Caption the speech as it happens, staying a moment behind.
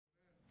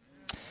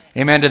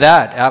Amen to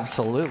that.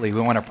 Absolutely.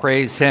 We want to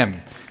praise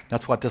him.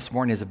 That's what this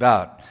morning is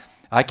about.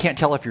 I can't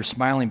tell if you're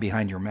smiling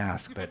behind your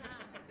mask, but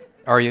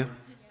are you?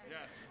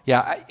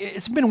 Yeah,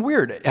 it's been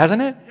weird,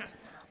 hasn't it?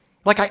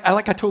 Like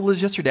I told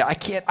Liz yesterday, I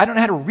don't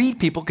know how to read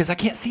people because I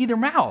can't see their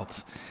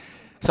mouths.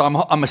 So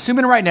I'm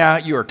assuming right now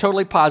you are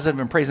totally positive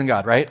and praising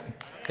God, right?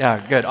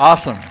 Yeah, good.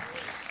 Awesome.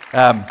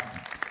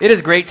 It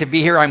is great to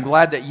be here. I'm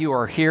glad that you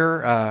are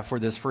here for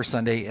this first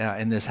Sunday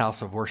in this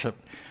house of worship.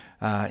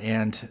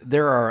 And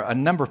there are a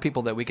number of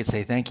people that we could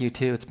say thank you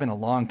to. It's been a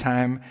long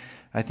time.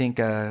 I think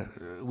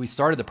we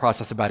started the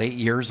process about 8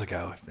 years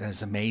ago.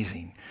 It's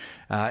amazing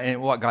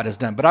and what God has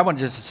done. But I want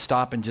to just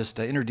stop and just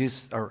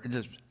introduce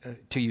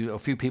to you a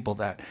few people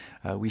that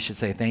we should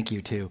say thank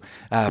you to.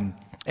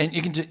 And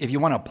you can, if you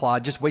want to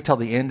applaud, just wait till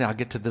the end. I'll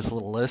get to this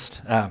little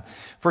list.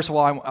 First of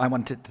all, I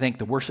want to thank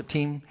the worship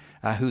team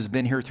who's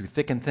been here through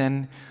thick and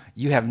thin.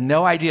 You have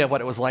no idea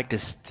what it was like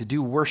to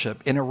do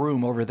worship in a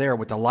room over there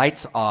with the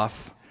lights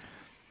off.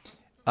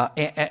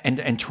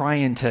 And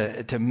trying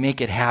to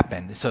make it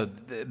happen. So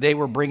they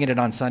were bringing it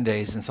on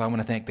Sundays, and so I want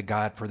to thank the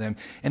God for them.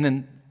 And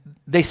then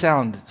they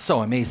sound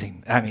so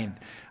amazing. I mean,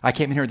 I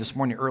came in here this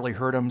morning early,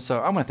 heard them, so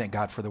I want to thank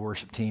God for the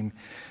worship team.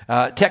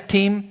 Tech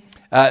team,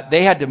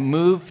 they had to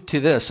move to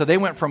this. So they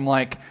went from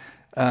like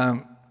a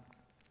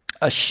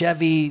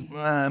Chevy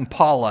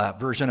Impala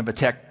version of a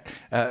tech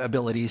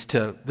abilities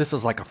to this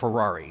was like a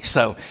Ferrari.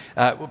 So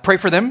pray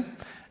for them.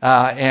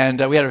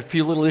 And we had a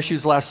few little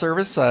issues last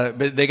service,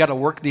 but they got to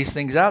work these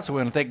things out, so we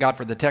want to thank God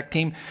for the tech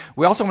team.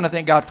 We also want to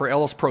thank God for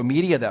Ellis Pro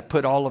Media that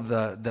put all of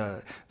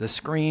the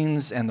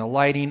screens and the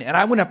lighting. And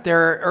I went up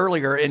there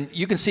earlier, and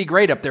you can see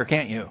great up there,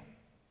 can't you?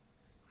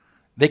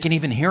 They can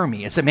even hear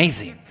me. It's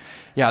amazing.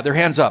 Yeah, their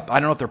hands up. I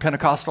don't know if they're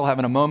Pentecostal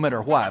having a moment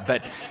or what,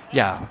 but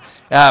yeah.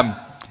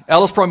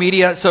 Ellis Pro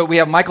Media, so we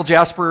have Michael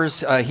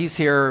Jaspers. He's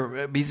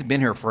here. He's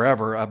been here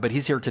forever, but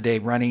he's here today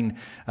running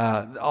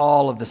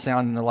all of the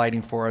sound and the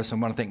lighting for us. I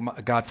want to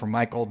thank God for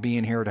Michael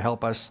being here to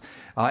help us.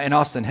 And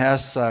Austin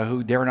Hess,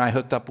 who Darren and I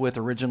hooked up with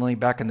originally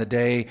back in the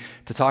day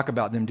to talk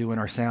about them doing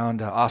our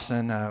sound.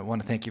 Austin, I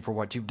want to thank you for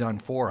what you've done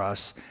for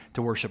us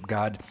to worship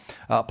God.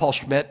 Paul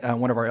Schmidt,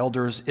 one of our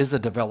elders, is a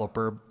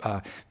developer,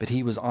 but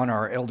he was on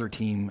our elder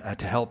team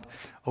to help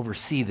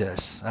oversee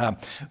this.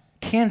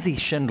 Tansy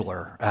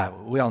Schindler,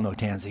 we all know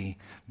Tansy,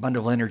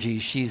 bundle of energy.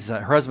 She's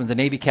her husband's a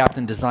Navy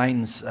captain,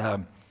 designs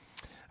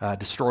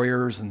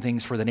destroyers and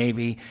things for the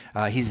Navy.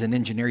 He's an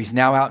engineer. He's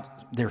now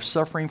out there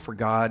suffering for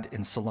God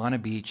in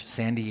Solana Beach,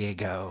 San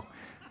Diego.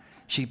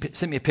 She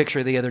sent me a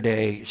picture the other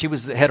day. She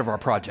was the head of our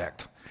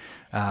project,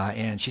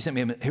 and she sent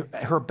me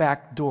her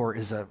back door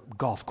is a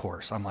golf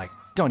course. I'm like,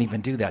 don't even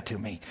do that to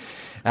me.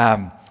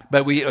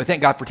 But we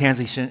thank God for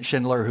Tansy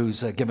Schindler,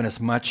 who's given us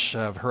much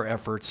of her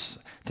efforts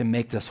to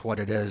make this what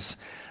it is.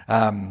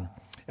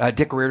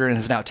 Dick Reardon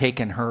has now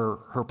taken her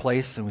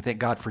place, and we thank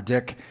God for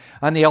Dick.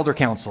 On the Elder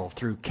Council,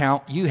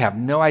 you have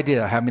no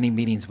idea how many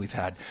meetings we've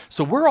had.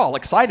 So we're all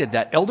excited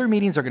that elder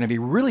meetings are going to be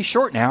really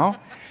short now,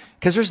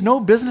 because there's no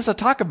business to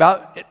talk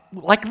about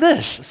like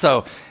this.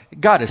 So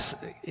God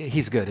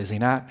he's good, is he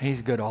not?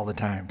 He's good all the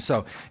time.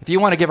 So if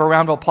you want to give a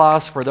round of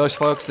applause for those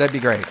folks, that'd be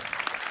great.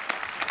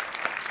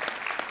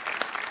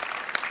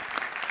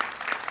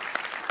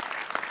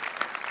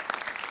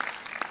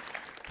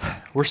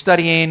 We're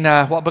studying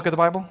what book of the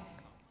Bible?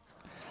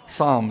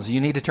 Psalms. You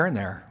need to turn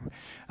there.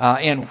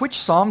 And which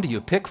psalm do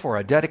you pick for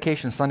a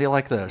dedication Sunday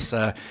like this?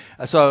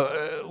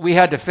 So we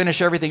had to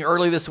finish everything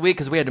early this week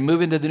because we had to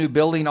move into the new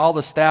building, all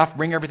the staff,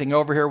 bring everything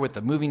over here with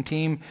the moving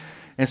team.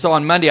 And so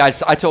on Monday, I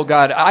told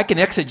God, I can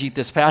exegete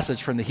this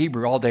passage from the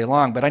Hebrew all day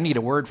long, but I need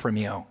a word from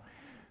you.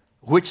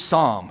 Which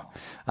psalm?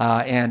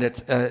 And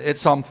it's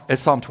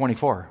Psalm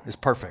 24. It's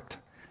perfect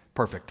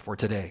for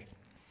today.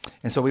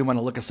 And so we want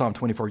to look at Psalm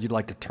 24. You'd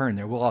like to turn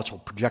there. We'll also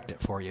project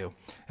it for you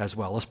as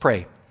well. Let's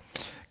pray.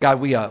 God,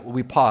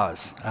 we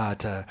pause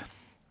to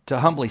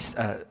humbly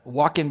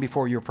walk in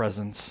before your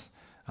presence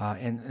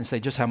and say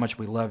just how much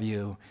we love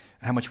you,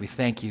 how much we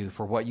thank you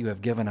for what you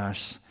have given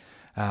us.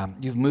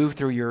 You've moved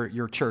through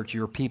your church,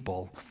 your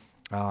people,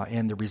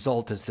 and the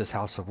result is this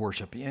house of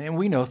worship. And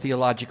we know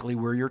theologically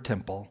we're your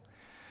temple,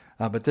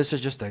 but this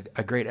is just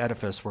a great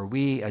edifice where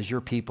we as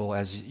your people,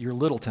 as your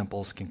little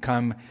temples, can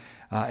come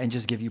and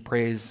just give you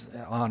praise,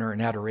 honor,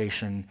 and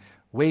adoration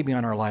way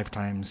beyond our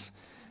lifetimes.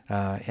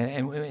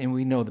 And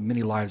we know that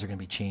many lives are going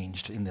to be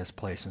changed in this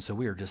place. And so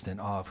we are just in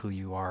awe of who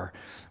you are.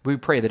 We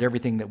pray that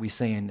everything that we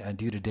say and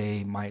do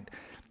today might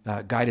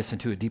guide us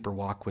into a deeper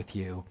walk with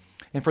you.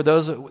 And for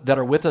those that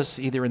are with us,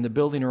 either in the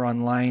building or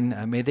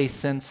online, may they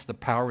sense the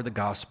power of the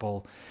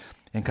gospel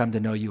and come to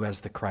know you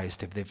as the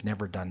Christ. If they've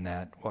never done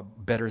that,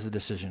 what better is a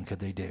decision could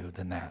they do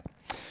than that?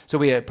 So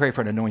we pray for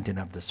an anointing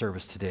of the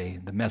service today,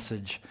 the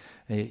message.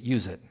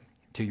 Use it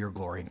to your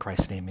glory. In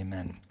Christ's name,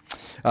 amen.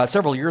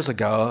 Several years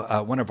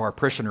ago, one of our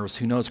parishioners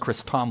who knows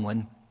Chris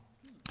Tomlin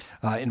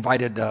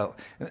invited,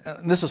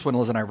 this was when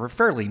Liz and I were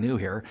fairly new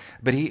here,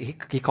 but he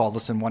called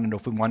us and wanted to know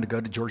if we wanted to go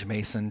to George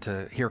Mason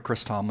to hear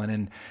Chris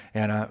Tomlin.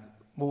 And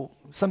well,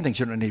 some things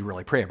you don't need to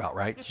really pray about,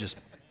 right?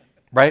 Just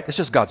right? It's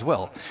just God's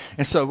will.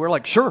 And so we're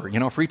like, sure,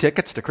 free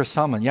tickets to Chris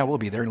Tomlin. Yeah, we'll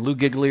be there. And Lou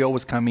Giglio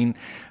was coming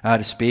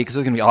to speak. So it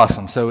was going to be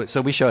awesome.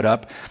 So we showed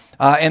up.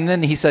 And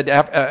then he said,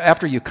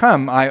 after you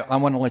come, I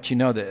want to let you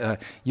know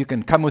that you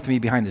can come with me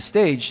behind the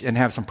stage and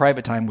have some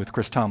private time with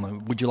Chris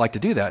Tomlin. Would you like to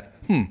do that?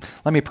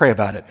 Let me pray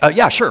about it.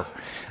 Yeah, sure.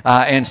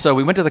 And so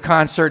we went to the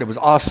concert. It was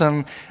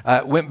awesome.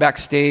 Went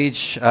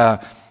backstage. And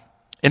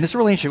it's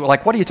really interesting.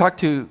 Like, what do you talk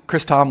to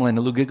Chris Tomlin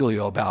and Lou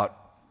Giglio about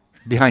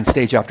behind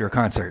stage after a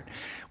concert?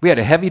 We had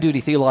a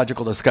heavy-duty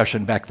theological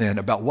discussion back then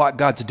about what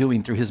God's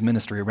doing through his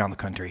ministry around the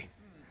country.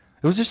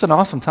 It was just an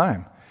awesome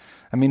time.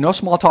 I mean, no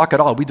small talk at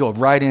all. We dove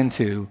right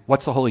into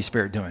what's the Holy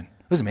Spirit doing.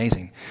 It was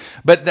amazing.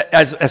 But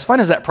as fun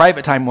as that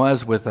private time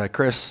was with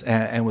Chris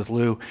and with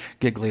Lou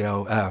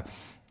Giglio,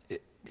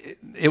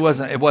 it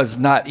was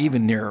not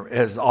even near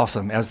as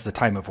awesome as the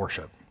time of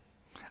worship.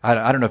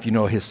 I don't know if you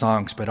know his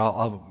songs, but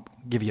I'll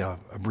give you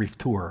a brief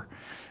tour.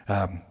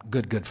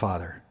 Good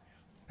Father.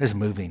 It's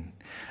moving.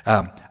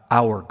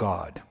 Our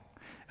God,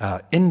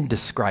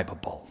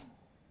 indescribable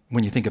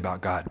when you think about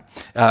God.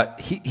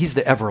 He's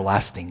the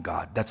everlasting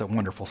God. That's a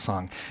wonderful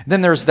song.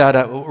 Then there's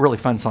that really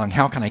fun song,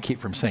 How Can I Keep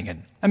From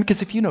Singing? I mean,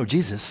 because if you know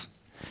Jesus,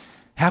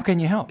 how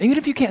can you help? Even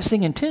if you can't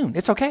sing in tune,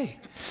 it's okay.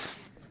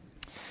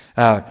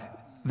 Then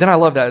I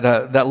love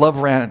that Love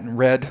Ran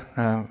Red,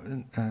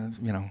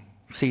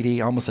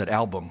 CD. I almost said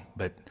album,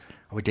 but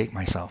I would date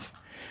myself.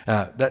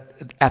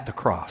 That At the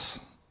Cross.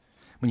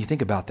 When you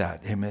think about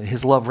that,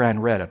 his love ran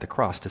red at the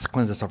cross to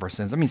cleanse us of our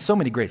sins. I mean, so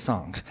many great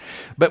songs.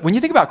 But when you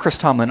think about Chris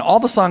Tomlin,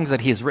 all the songs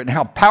that he has written,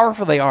 how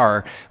powerful they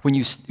are when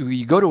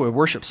you go to a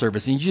worship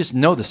service and you just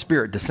know the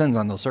Spirit descends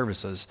on those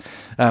services.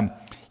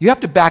 You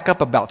have to back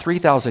up about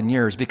 3,000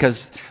 years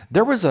because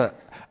there was a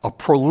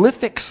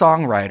prolific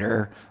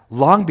songwriter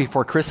long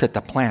before Chris hit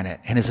the planet,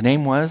 and his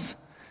name was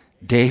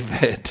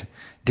David.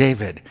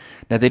 David.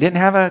 Now, they didn't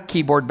have a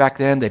keyboard back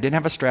then. They didn't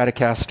have a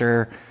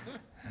Stratocaster.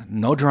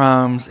 No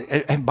drums.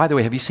 And by the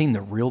way, have you seen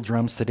the real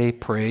drums today?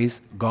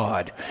 Praise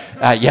God.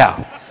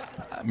 Yeah.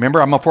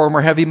 Remember, I'm a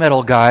former heavy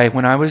metal guy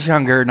when I was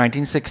younger,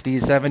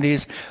 1960s,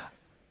 70s.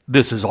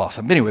 This is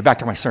awesome. Anyway, back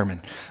to my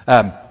sermon.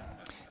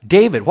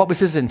 David, what was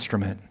his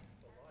instrument?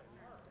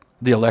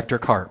 The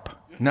electric harp.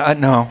 No,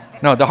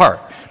 the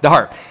harp. The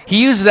harp.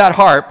 He used that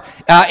harp,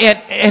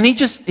 and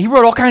he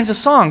wrote all kinds of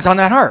songs on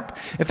that harp.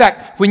 In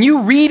fact, when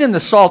you read in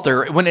the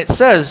Psalter, when it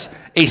says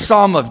a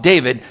Psalm of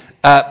David,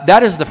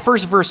 that is the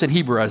first verse in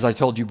Hebrew, as I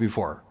told you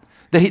before,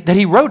 that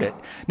he wrote it.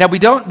 Now, we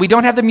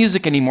don't have the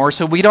music anymore,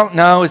 so we don't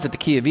know, is it the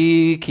key of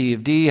E, key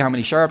of D, how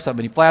many sharps, how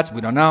many flats,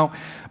 we don't know.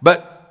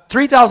 But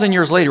 3,000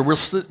 years later,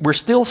 we're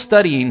still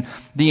studying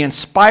the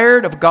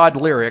inspired of God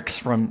lyrics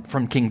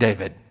from King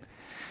David.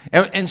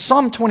 And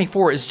Psalm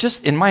 24 is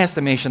just, in my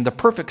estimation, the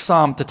perfect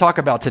psalm to talk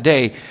about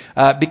today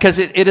because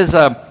it is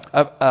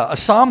a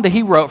psalm that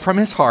he wrote from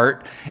his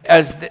heart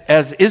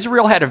as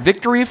Israel had a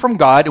victory from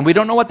God, and we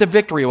don't know what the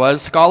victory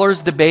was.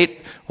 Scholars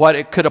debate what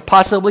it could have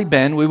possibly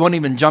been. We won't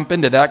even jump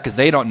into that because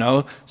they don't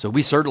know, so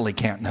we certainly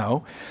can't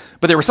know.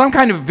 But there was some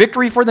kind of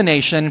victory for the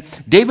nation.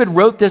 David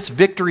wrote this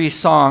victory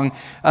song,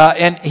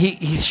 and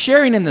he's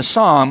sharing in the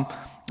psalm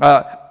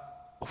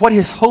what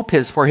his hope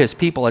is for his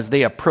people as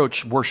they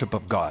approach worship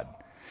of God.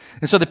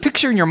 And so the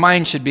picture in your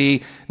mind should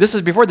be, this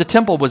is before the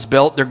temple was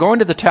built. They're going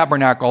to the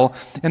tabernacle,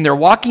 and they're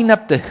walking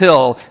up the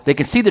hill. They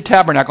can see the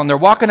tabernacle, and they're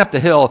walking up the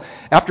hill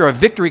after a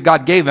victory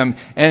God gave them,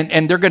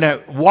 and they're going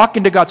to walk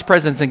into God's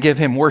presence and give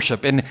him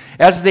worship. And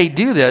as they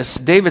do this,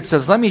 David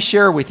says, let me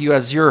share with you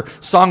as your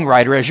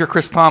songwriter, as your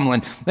Chris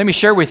Tomlin, let me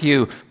share with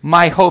you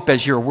my hope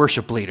as your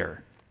worship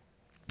leader.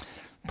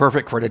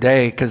 Perfect for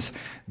today, because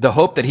the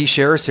hope that he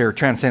shares here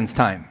transcends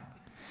time.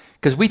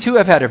 Because we too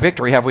have had a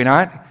victory, have we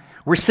not?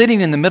 We're sitting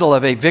in the middle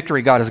of a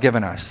victory God has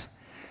given us.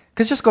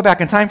 Because just go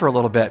back in time for a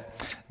little bit.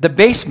 The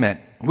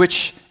basement,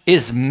 which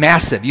is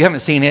massive. You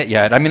haven't seen it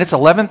yet. I mean, it's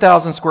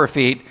 11,000 square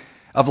feet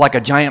of like a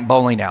giant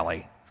bowling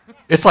alley.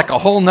 It's like a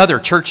whole nother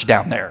church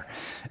down there.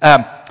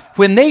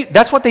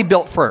 That's what they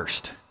built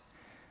first.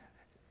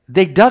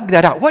 They dug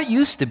that out. What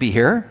used to be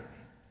here?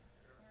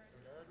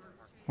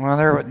 Well,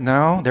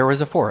 there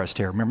was a forest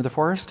here. Remember the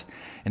forest?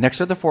 And next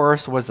to the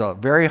forest was a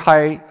very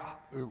highly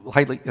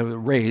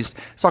raised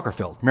soccer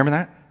field. Remember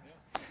that?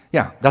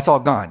 Yeah, that's all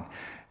gone.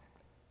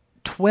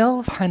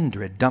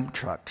 1,200 dump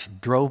trucks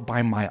drove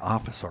by my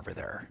office over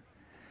there.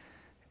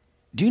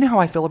 Do you know how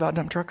I feel about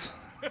dump trucks?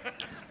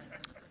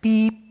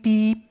 Beep,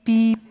 beep,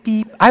 beep,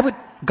 beep. I would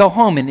go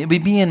home and it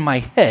would be in my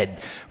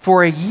head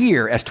for a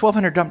year as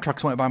 1,200 dump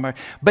trucks went by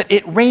but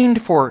it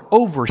rained for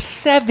over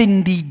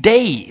 70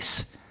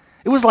 days.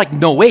 It was like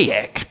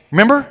Noahic,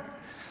 remember?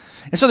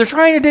 And so they're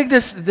trying to dig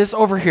this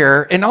over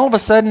here, and all of a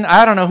sudden,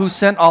 I don't know who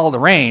sent all the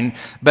rain,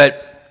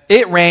 but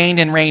it rained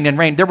and rained and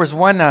rained. There was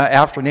one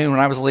afternoon when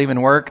I was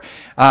leaving work,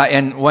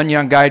 and one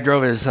young guy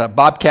drove his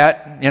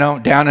Bobcat,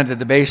 down into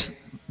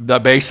the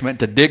basement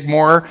to dig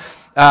more,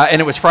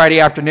 and it was Friday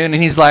afternoon,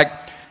 and he's like,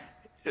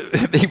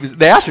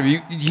 they asked him,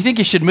 you think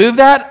you should move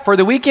that for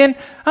the weekend?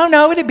 Oh,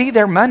 no, it'd be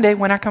there Monday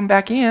when I come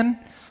back in.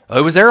 Oh,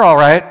 it was there all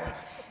right.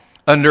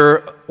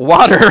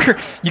 underwater.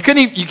 You could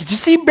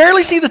just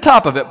barely see the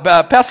top of it.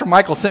 Pastor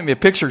Michael sent me a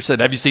picture, said,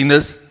 have you seen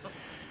this?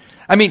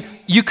 I mean,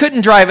 you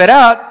couldn't drive it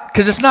out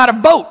because it's not a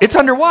boat. It's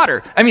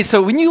underwater. I mean,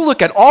 so when you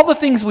look at all the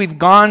things we've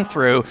gone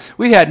through,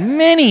 we've had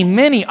many,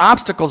 many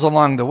obstacles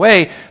along the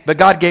way, but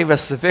God gave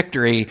us the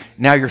victory.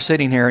 Now you're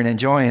sitting here and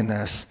enjoying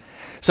this.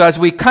 So as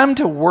we come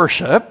to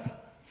worship,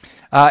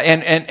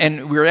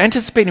 and we're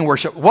anticipating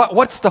worship,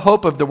 what's the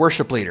hope of the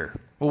worship leader?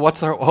 Well,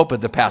 what's the hope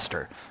of the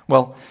pastor?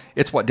 Well,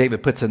 it's what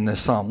David puts in this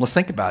psalm. Let's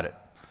think about it.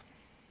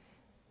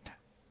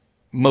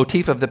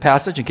 Motif of the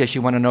passage, in case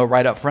you want to know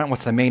right up front,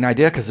 what's the main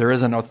idea? Because there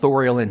is an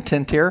authorial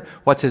intent here.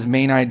 What's his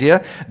main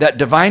idea? That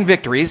divine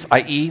victories,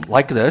 i.e.,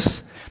 like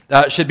this,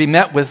 should be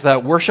met with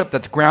worship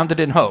that's grounded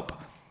in hope.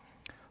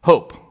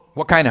 Hope.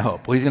 What kind of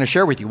hope? Well, he's going to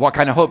share with you what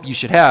kind of hope you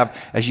should have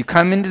as you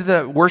come into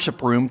the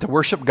worship room to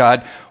worship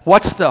God.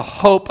 What's the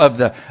hope of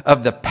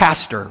the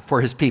pastor for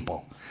his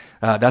people?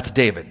 That's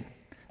David,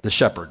 the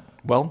shepherd.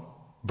 Well,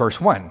 verse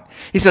 1.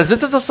 He says,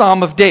 this is a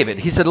psalm of David.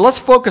 He said, let's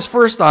focus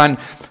first on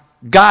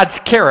God's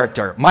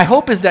character. My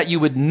hope is that you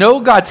would know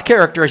God's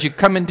character as you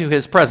come into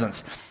his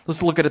presence.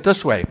 Let's look at it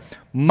this way.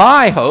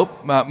 My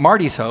hope,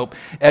 Marty's hope,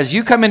 as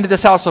you come into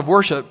this house of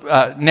worship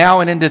now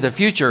and into the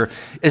future,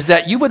 is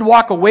that you would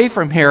walk away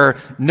from here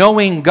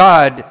knowing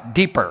God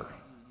deeper,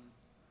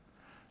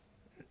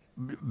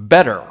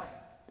 better,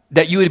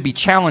 that you would be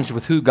challenged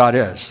with who God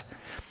is.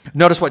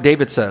 Notice what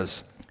David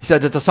says. He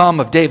says it's a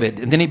psalm of David,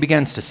 and then he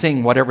begins to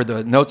sing whatever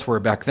the notes were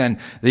back then.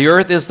 The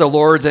earth is the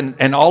Lord's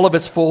and all of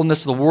its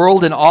fullness, the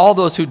world and all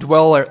those who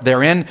dwell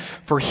therein.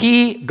 For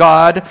he,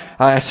 God,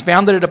 has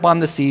founded it upon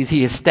the seas.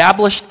 He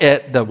established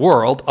it, the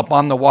world,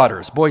 upon the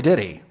waters. Boy, did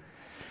he.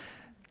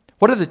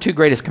 What are the two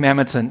greatest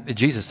commandments,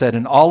 Jesus said,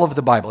 in all of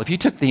the Bible? If you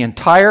took the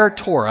entire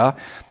Torah,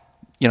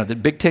 the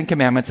big 10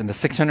 commandments and the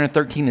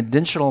 613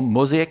 additional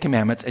Mosaic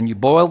commandments, and you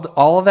boiled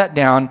all of that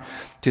down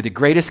to the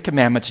greatest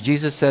commandments,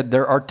 Jesus said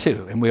there are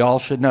two, and we all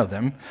should know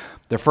them.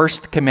 The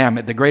first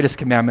commandment, the greatest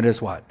commandment is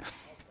what?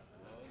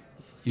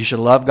 You should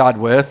love God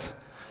with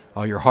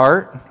all your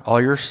heart,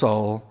 all your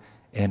soul,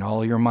 and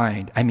all your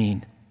mind. I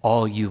mean,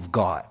 all you've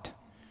got.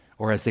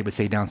 Or as they would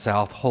say down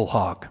south, whole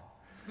hog.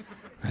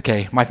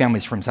 Okay, my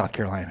family's from South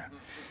Carolina,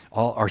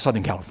 or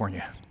Southern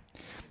California.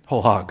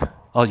 Whole hog,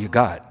 all you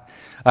got.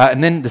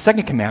 And then the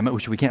second commandment,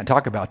 which we can't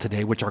talk about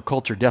today, which our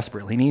culture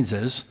desperately needs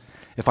is,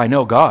 if I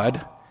know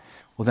God,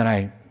 well, then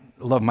I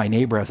love my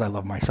neighbor as I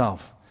love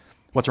myself.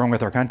 What's wrong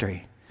with our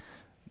country?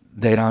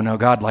 They don't know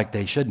God like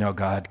they should know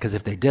God, because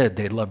if they did,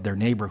 they'd love their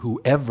neighbor,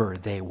 whoever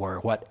they were,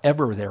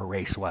 whatever their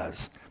race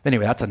was.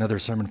 Anyway, that's another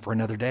sermon for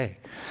another day.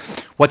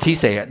 What's he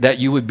say? That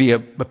you would be a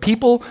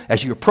people,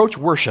 as you approach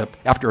worship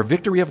after a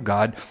victory of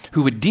God,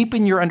 who would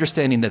deepen your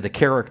understanding of the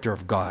character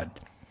of God.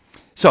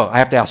 So I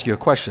have to ask you a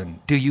question.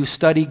 Do you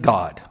study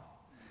God?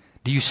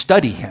 Do you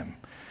study him?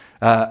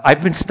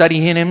 I've been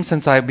studying him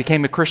since I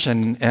became a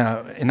Christian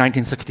in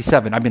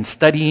 1967. I've been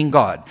studying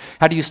God.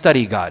 How do you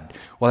study God?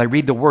 Well, I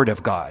read the Word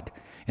of God,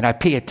 and I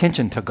pay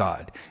attention to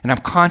God, and I'm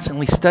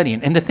constantly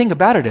studying. And the thing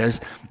about it is,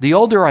 the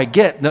older I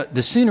get,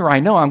 the sooner I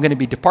know I'm going to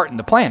be departing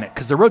the planet,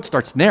 because the road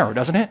starts narrow,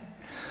 doesn't it?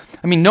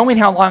 I mean, knowing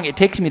how long it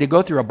takes me to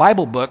go through a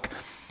Bible book,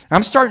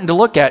 I'm starting to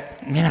look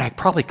at, man, I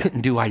probably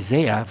couldn't do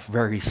Isaiah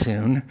very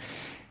soon.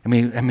 I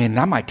mean,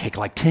 that might take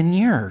like 10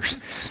 years.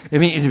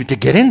 To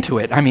get into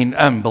it.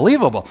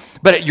 Unbelievable.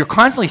 But you're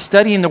constantly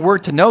studying the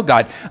Word to know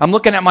God. I'm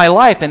looking at my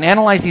life and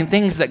analyzing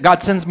things that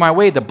God sends my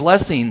way, the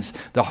blessings,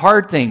 the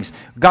hard things.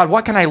 God,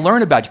 what can I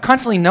learn about you?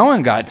 Constantly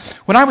knowing God.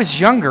 When I was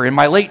younger, in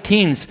my late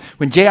teens,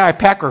 when J.I.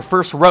 Packer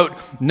first wrote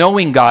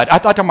Knowing God, I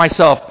thought to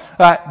myself,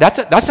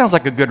 that sounds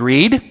like a good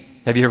read.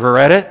 Have you ever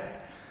read it?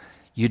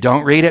 You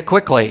don't read it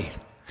quickly.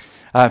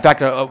 In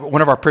fact,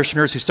 one of our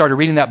parishioners who started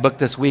reading that book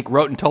this week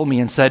wrote and told me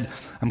and said,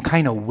 I'm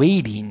kind of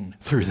wading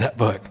through that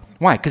book.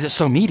 Why? Because it's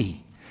so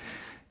meaty.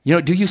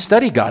 Do you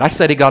study God? I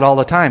study God all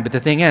the time, but the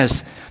thing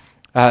is,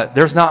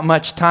 there's not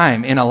much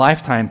time in a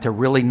lifetime to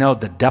really know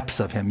the depths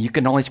of him. You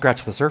can only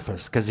scratch the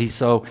surface because he's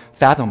so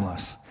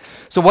fathomless.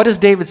 So what does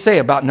David say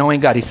about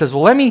knowing God? He says,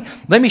 well,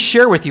 let me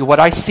share with you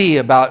what I see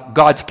about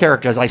God's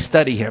character as I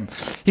study him.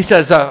 He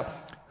says,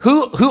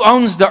 who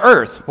owns the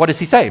earth? What does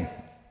he say?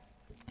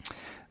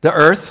 The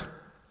earth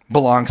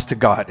belongs to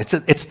God.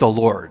 It's the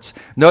Lord's.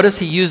 Notice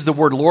he used the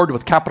word Lord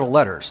with capital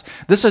letters.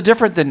 This is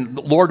different than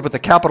Lord with a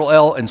capital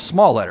L and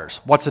small letters.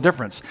 What's the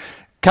difference?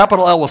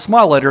 Capital L with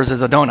small letters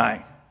is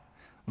Adonai.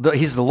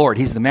 He's the Lord.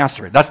 He's the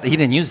master. He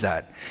didn't use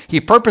that. He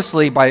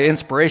purposely, by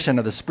inspiration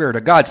of the Spirit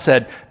of God,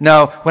 said,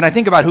 no, when I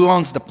think about who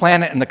owns the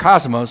planet and the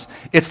cosmos,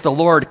 it's the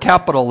Lord,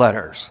 capital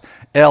letters.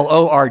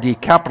 L-O-R-D,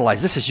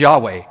 capitalized. This is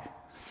Yahweh.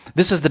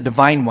 This is the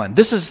divine one.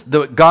 This is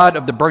the God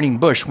of the burning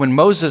bush. When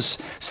Moses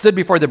stood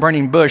before the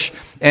burning bush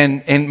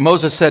and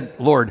Moses said,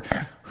 Lord,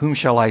 whom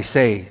shall I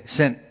say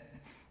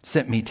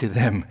sent me to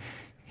them?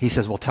 He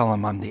says, well, tell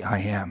him I'm the I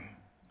am.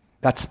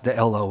 That's the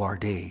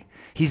L-O-R-D.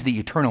 He's the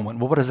eternal one.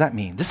 Well, what does that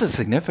mean? This is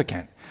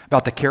significant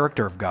about the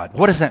character of God.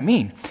 What does that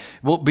mean?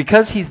 Well,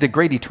 because he's the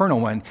great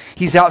eternal one,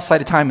 he's outside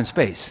of time and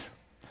space.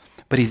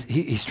 but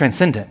he's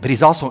transcendent, but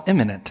he's also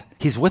immanent.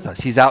 He's with us.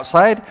 He's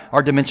outside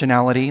our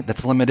dimensionality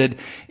that's limited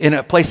in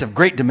a place of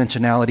great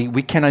dimensionality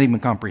we cannot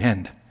even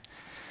comprehend.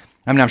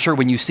 I mean, I'm sure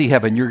when you see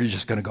heaven, you're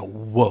just going to go,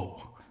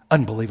 whoa,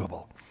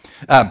 unbelievable.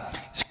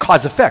 It's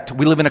cause-effect.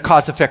 We live in a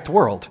cause-effect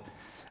world.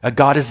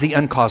 God is the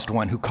uncaused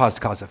one who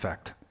caused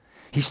cause-effect.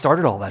 He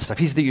started all that stuff.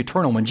 He's the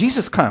eternal one.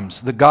 Jesus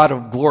comes, the God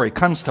of glory,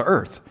 comes to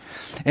earth.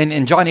 And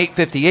in John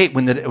 8:58,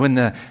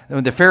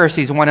 when the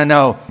Pharisees want to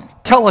know,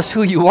 tell us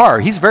who you are,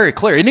 he's very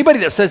clear. Anybody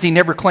that says he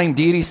never claimed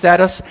deity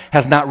status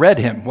has not read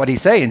him. What did he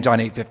say in John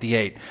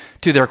 8:58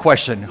 to their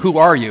question, who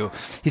are you?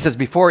 He says,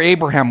 before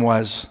Abraham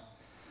was,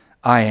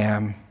 I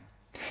am.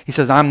 He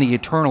says, I'm the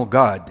eternal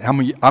God.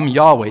 I'm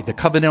Yahweh, the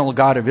covenantal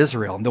God of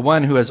Israel, the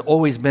one who has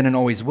always been and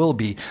always will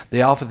be,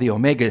 the Alpha, the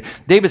Omega.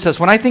 David says,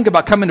 when I think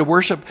about coming to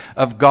worship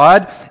of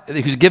God,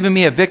 who's given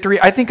me a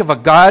victory, I think of a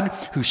God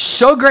who's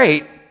so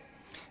great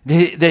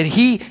that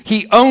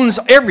he owns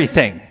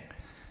everything.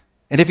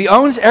 And if he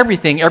owns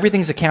everything,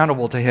 everything's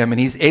accountable to him, and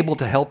he's able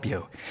to help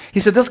you. He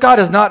said, this God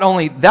is not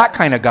only that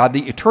kind of God,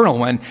 the eternal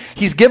one,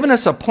 he's given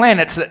us a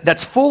planet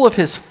that's full of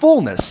his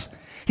fullness.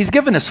 He's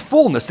given us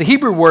fullness. The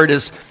Hebrew word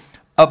is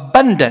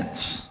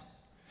abundance.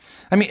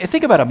 I mean,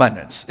 think about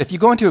abundance. If you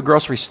go into a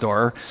grocery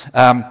store,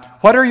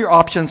 what are your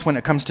options when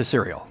it comes to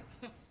cereal?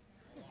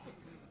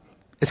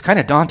 It's kind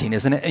of daunting,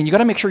 isn't it? And you got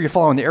to make sure you're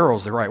following the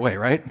arrows the right way,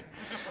 right?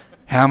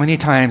 How many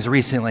times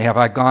recently have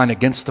I gone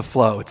against the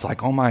flow? It's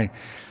like, oh my,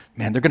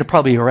 man, they're going to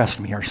probably arrest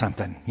me or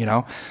something, you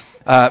know?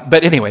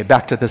 But anyway,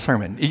 back to the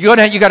sermon. You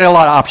got a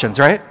lot of options,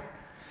 right?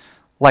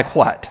 Like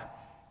what?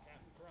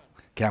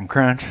 Captain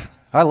Crunch.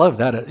 I love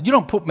that. You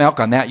don't put milk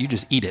on that. You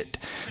just eat it.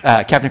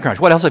 Captain Crunch.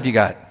 What else have you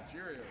got?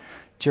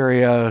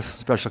 Cheerios,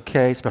 Special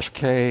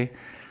K,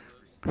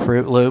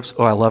 Fruit Loops.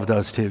 Oh, I love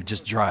those too.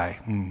 Just dry.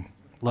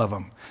 Love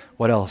them.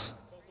 What else?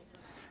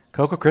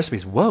 Cocoa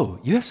Krispies. Whoa,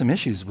 you have some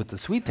issues with the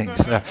sweet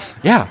things.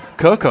 Yeah,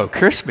 Cocoa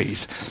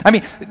Krispies. I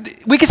mean,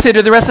 we could sit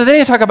here the rest of the day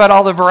and talk about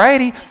all the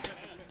variety.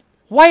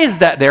 Why is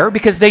that there?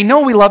 Because they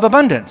know we love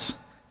abundance.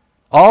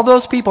 All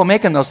those people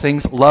making those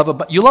things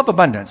you love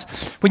abundance.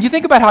 When you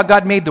think about how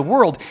God made the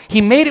world, he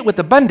made it with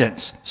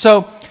abundance.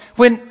 So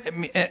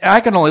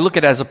I can only look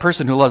at it as a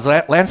person who loves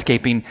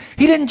landscaping,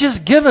 he didn't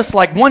just give us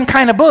like one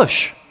kind of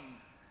bush.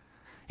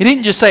 He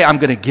didn't just say, I'm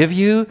going to give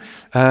you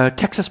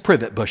Texas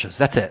privet bushes.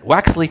 That's it.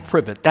 Wax leaf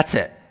privet. That's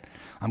it.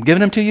 I'm giving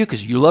them to you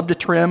because you love to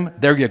trim.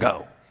 There you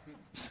go.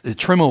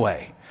 Trim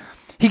away.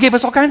 He gave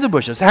us all kinds of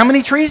bushes. How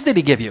many trees did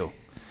he give you?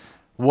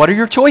 What are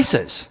your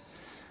choices?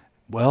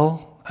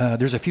 Well,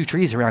 there's a few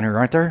trees around here,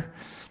 aren't there?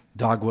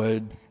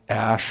 Dogwood,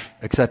 ash,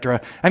 etc.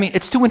 I mean,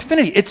 it's to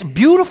infinity. It's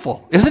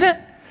beautiful, isn't it?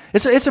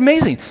 It's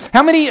amazing.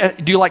 How many,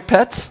 do you like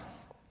pets?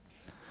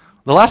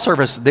 The last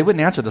service, they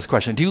wouldn't answer this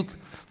question.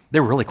 They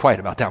were really quiet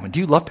about that one.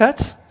 Do you love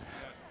pets?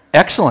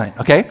 Excellent,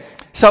 okay.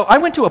 So I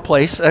went to a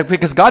place,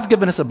 because God's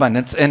given us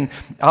abundance, and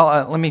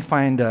let me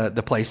find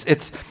the place.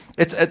 It's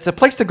a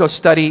place to go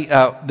study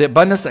the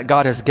abundance that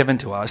God has given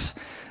to us.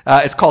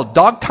 It's called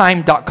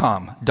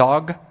dogtime.com,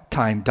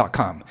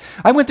 dogtime.com.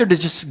 I went there to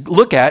just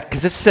look at,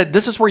 because it said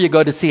this is where you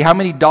go to see how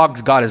many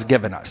dogs God has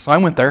given us. So I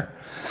went there,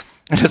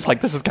 and it's like,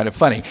 this is kind of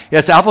funny.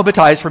 It's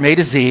alphabetized from A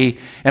to Z,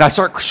 and I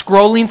start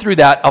scrolling through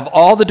that of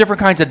all the different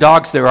kinds of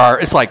dogs there are.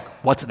 It's like,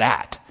 what's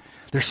that?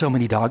 There's so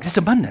many dogs. It's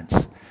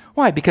abundance.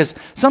 Why? Because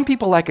some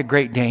people like a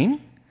Great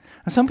Dane,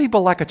 and some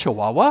people like a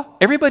Chihuahua.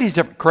 Everybody's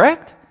different,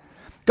 correct?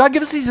 God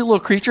gives us these little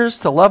creatures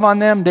to love on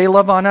them. They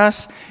love on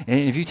us. And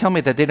if you tell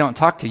me that they don't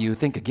talk to you,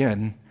 think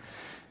again.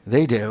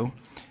 They do.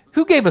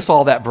 Who gave us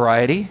all that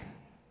variety?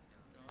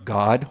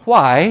 God.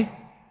 Why?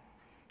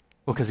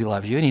 Well, because he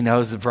loves you and he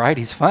knows the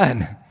variety's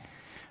fun.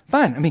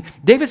 Fun. I mean,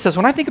 David says,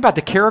 when I think about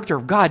the character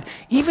of God,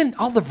 even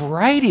all the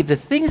variety of the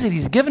things that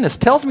he's given us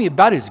tells me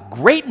about his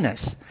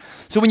greatness.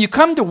 So when you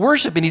come to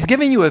worship and he's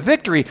giving you a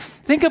victory,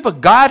 think of a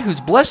God who's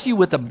blessed you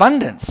with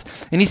abundance.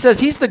 And he says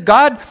he's the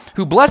God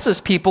who blesses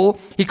people.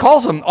 He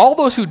calls them all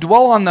those who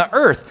dwell on the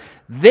earth.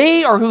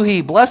 They are who he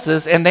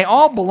blesses, and they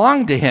all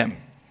belong to him.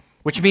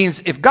 Which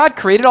means if God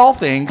created all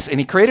things and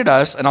he created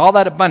us and all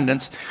that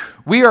abundance,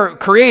 we are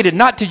created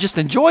not to just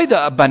enjoy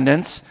the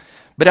abundance,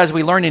 but as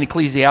we learn in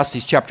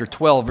Ecclesiastes chapter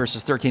 12,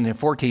 verses 13 and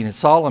 14, and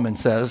Solomon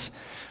says,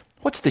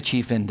 what's the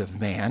chief end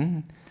of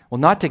man? Well,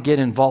 not to get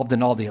involved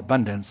in all the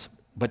abundance,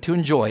 but to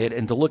enjoy it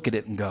and to look at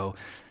it and go,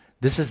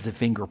 this is the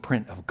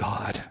fingerprint of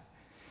God.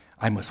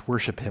 I must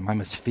worship him. I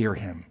must fear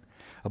him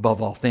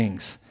above all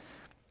things.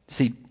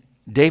 See,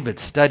 David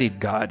studied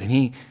God, and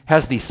he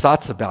has these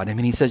thoughts about him.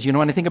 And he says,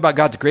 when I think about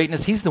God's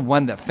greatness, he's the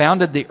one that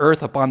founded the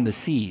earth upon the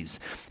seas.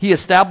 He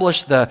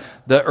established the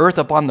earth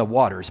upon the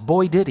waters.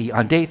 Boy, did he,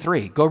 on day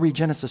 3. Go read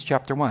Genesis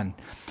chapter 1.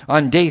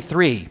 On day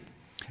 3,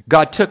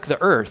 God took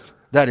the earth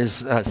that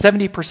is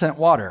 70%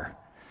 water.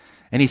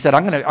 And he said,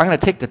 I'm going to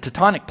take the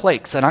tectonic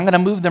plates, and I'm going to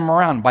move them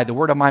around by the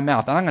word of my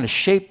mouth. And I'm going to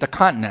shape the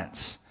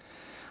continents.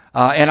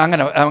 And I'm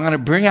going to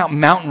bring out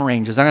mountain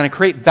ranges. I'm going to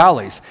create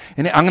valleys.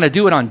 And I'm going to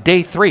do it on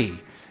day 3.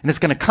 And it's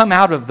going to come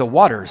out of the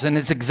waters. And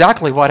it's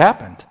exactly what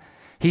happened.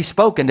 He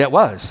spoke, and it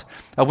was.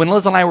 When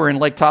Liz and I were in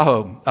Lake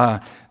Tahoe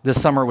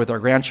this summer with our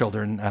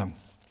grandchildren,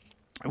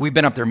 we've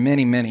been up there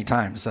many, many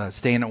times,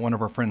 staying at one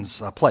of our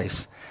friends'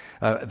 place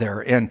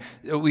there. And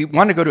we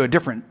wanted to go to a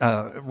different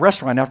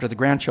restaurant after the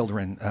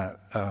grandchildren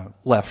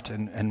left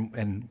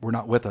and were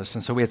not with us.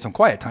 And so we had some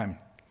quiet time.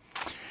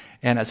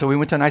 And so we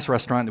went to a nice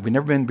restaurant that we'd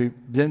never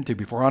been to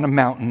before on a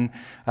mountain,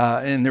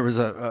 and there was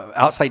a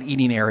outside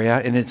eating area,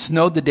 and it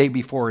snowed the day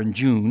before in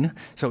June,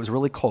 so it was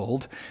really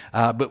cold.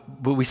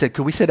 But we said,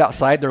 could we sit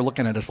outside? They're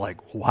looking at us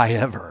like, why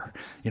ever?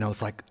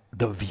 It's like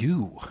the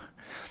view.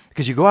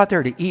 Because you go out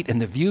there to eat,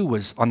 and the view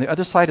was on the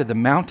other side of the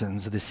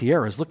mountains, of the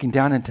Sierras, looking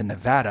down into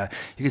Nevada.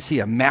 You could see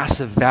a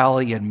massive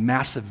valley and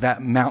massive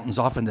mountains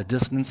off in the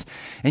distance.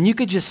 And you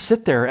could just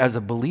sit there as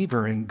a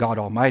believer in God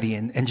Almighty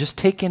and just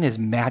take in his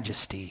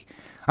majesty.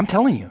 I'm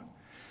telling you,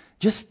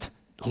 just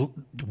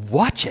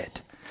watch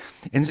it.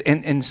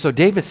 And so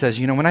David says,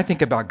 when I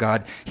think about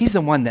God, he's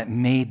the one that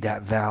made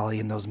that valley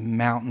and those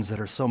mountains that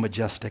are so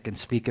majestic and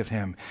speak of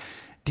him.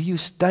 Do you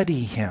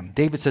study him?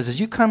 David says, as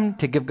you come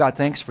to give God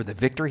thanks for the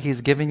victory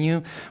he's given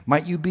you,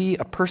 might you be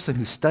a person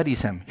who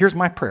studies him. Here's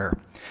my prayer,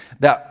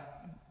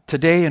 that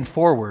today and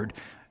forward,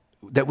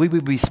 that we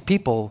would be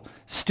people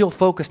still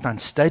focused on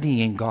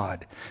studying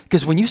God.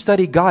 Because when you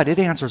study God, it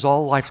answers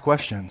all life's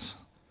questions.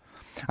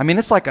 I mean,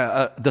 it's like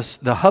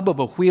the hub of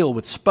a wheel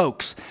with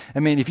spokes. I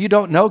mean, if you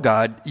don't know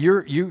God,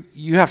 you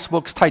have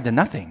spokes tied to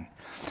nothing.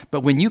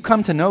 But when you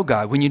come to know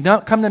God, when you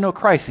come to know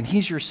Christ and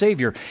he's your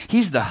Savior,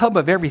 he's the hub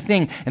of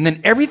everything. And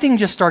then everything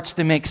just starts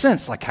to make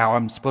sense, like how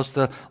I'm supposed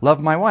to love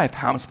my wife,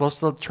 how I'm supposed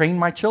to train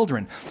my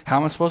children,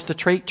 how I'm supposed to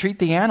treat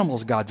the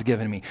animals God's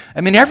given me.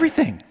 I mean,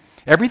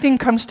 everything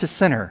comes to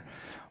center.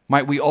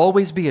 Might we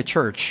always be a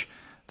church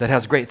that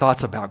has great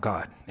thoughts about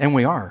God? And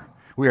we are.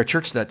 We are a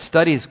church that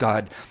studies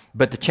God,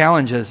 but the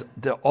challenge is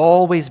to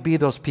always be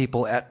those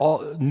people at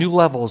all new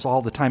levels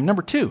all the time.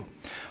 Number 2,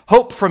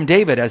 hope from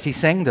David as he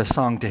sang this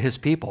song to his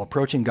people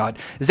approaching God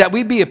is that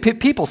we be a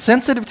people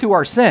sensitive to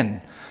our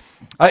sin.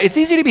 It's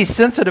easy to be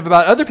sensitive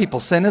about other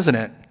people's sin, isn't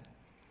it?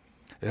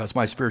 Yeah, it's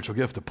my spiritual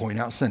gift to point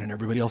out sin in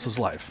everybody else's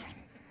life.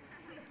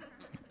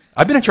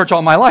 I've been in church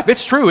all my life.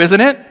 It's true,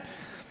 isn't it?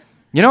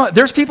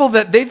 There's people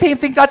that they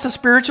think that's a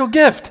spiritual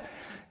gift.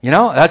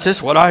 That's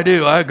just what I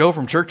do. I go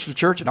from church to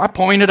church and I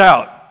point it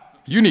out.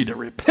 You need to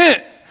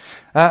repent.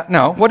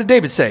 No, what did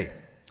David say?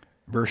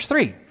 Verse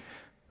 3.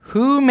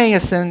 Who may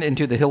ascend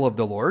into the hill of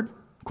the Lord?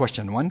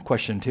 Question 1.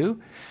 Question 2.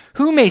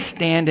 Who may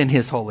stand in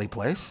his holy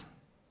place?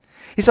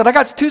 He said, I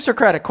got 2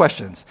 Socratic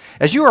questions.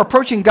 As you are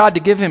approaching God to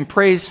give him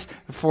praise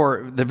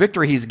for the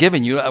victory he's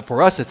given you,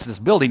 for us it's this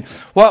building,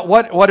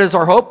 what is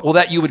our hope? Well,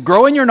 that you would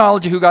grow in your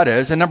knowledge of who God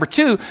is. And number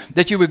 2,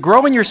 that you would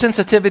grow in your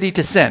sensitivity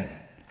to sin.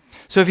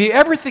 So if you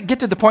ever get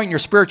to the point in your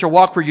spiritual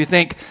walk where you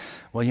think,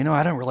 well,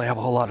 I don't really have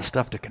a whole lot of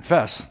stuff to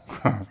confess.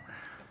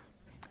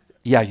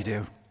 Yeah, you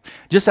do.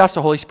 Just ask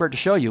the Holy Spirit to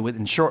show you.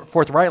 And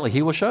forthrightly,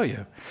 he will show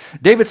you.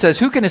 David says,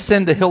 who can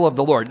ascend the hill of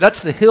the Lord?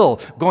 That's the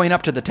hill going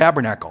up to the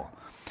tabernacle.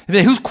 I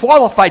mean, who's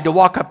qualified to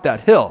walk up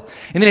that hill?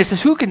 And then it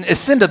says, who can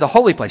ascend to the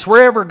holy place?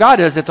 Wherever God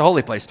is, it's a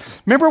holy place.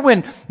 Remember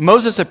when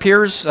God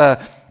appears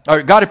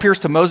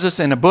to Moses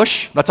in a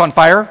bush that's on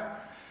fire,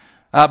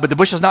 but the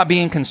bush is not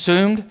being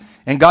consumed?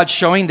 And God's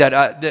showing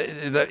that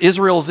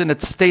Israel's in a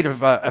state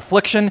of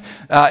affliction,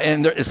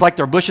 and it's like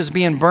their bush is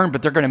being burned,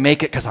 but they're going to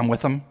make it because I'm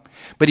with them.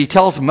 But he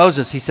tells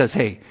Moses, he says,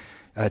 hey,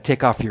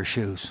 take off your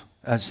shoes.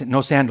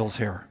 No sandals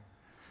here.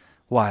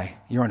 Why?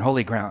 You're on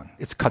holy ground.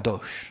 It's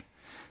kadosh.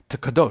 To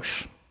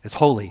kadosh, it's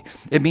holy.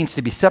 It means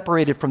to be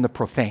separated from the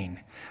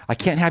profane. I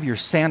can't have your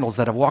sandals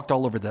that have walked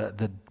all over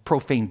the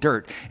profane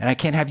dirt, and I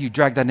can't have you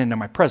drag that into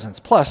my presence.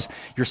 Plus,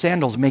 your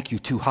sandals make you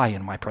too high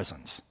in my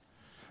presence.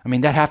 I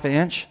mean, that half an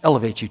inch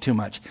elevates you too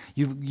much.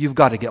 You've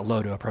got to get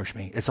low to approach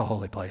me. It's a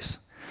holy place.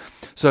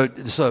 So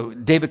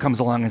David comes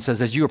along and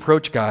says, as you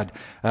approach God,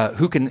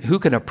 who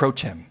can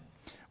approach him?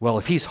 Well,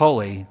 if he's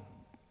holy,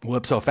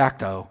 ipso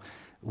facto,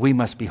 we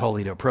must be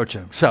holy to approach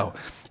him. So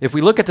if we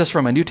look at this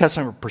from a New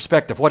Testament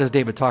perspective, what is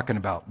David talking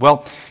about?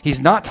 Well, he's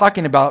not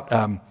talking about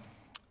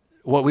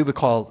what we would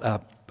call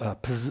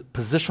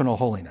positional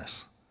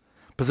holiness.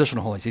 Positional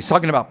holiness. He's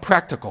talking about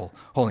practical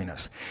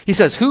holiness. He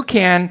says, who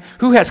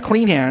has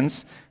clean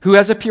hands, who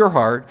has a pure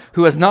heart,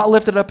 who has not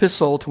lifted up his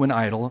soul to an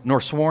idol,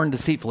 nor sworn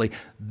deceitfully,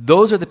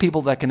 those are the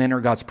people that can enter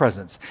God's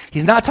presence.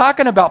 He's not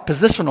talking about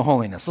positional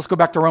holiness. Let's go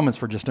back to Romans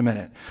for just a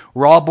minute.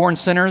 We're all born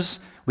sinners.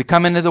 We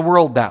come into the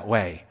world that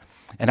way.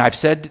 And I've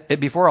said it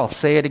before, I'll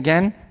say it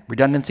again.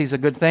 Redundancy is a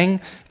good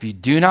thing. If you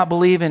do not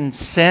believe in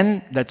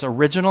sin that's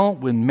original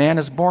when man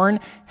is born,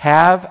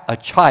 have a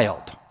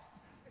child.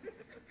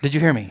 Did you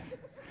hear me?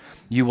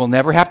 You will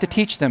never have to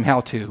teach them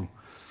how to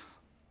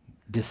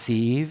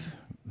deceive,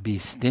 be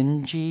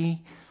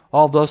stingy,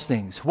 all those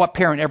things. What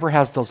parent ever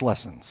has those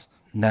lessons?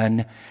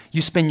 None.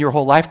 You spend your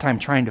whole lifetime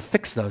trying to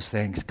fix those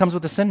things. It comes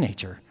with the sin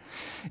nature.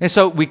 And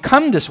so we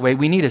come this way.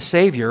 We need a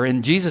Savior,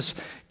 and Jesus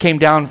came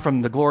down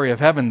from the glory of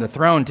heaven, the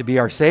throne, to be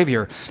our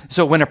Savior.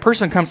 So when a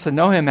person comes to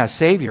know him as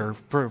Savior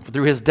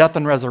through his death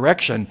and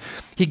resurrection,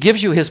 he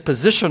gives you his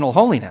positional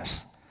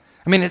holiness.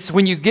 I mean, it's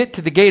when you get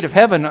to the gate of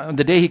heaven on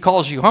the day he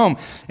calls you home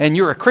and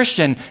you're a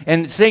Christian,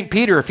 and St.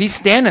 Peter, if he's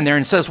standing there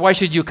and says, why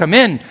should you come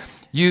in?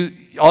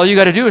 All you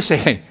got to do is say,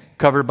 hey,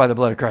 covered by the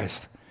blood of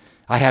Christ.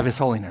 I have his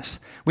holiness.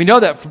 We know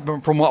that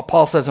from what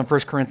Paul says in 1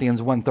 Corinthians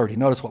 1:30.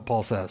 Notice what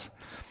Paul says.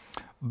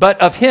 But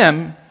of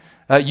him,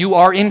 you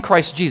are in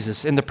Christ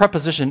Jesus. And the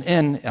preposition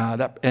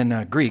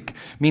in Greek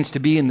means to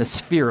be in the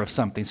sphere of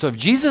something. So if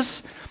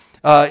Jesus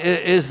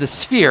is the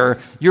sphere,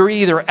 you're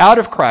either out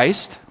of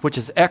Christ, which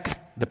is ek,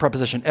 the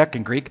preposition ek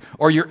in Greek,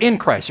 or you're in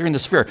Christ, you're in the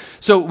sphere.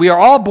 So we are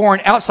all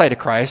born outside of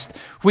Christ.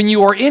 When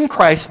you are in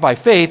Christ by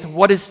faith,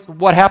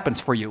 what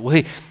happens for you?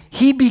 Well,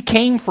 he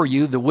became for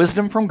you the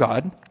wisdom from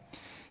God.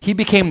 He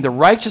became the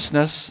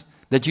righteousness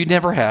that you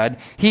never had.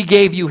 He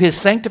gave you his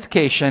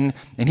sanctification,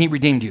 and he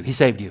redeemed you. He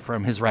saved you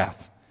from his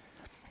wrath.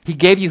 He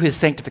gave you his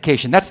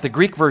sanctification. That's the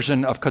Greek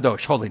version of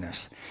kadosh,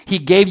 holiness. He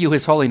gave you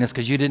his holiness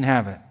because you didn't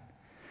have it.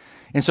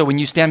 And so when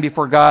you stand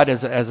before God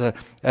as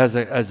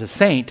a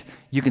saint,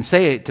 you can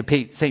say it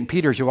to St.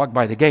 Peter as you walk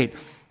by the gate,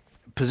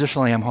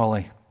 positionally I'm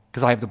holy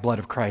because I have the blood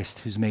of Christ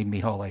who's made me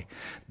holy.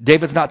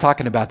 David's not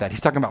talking about that.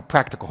 He's talking about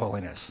practical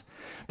holiness.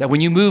 That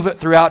when you move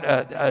throughout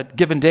a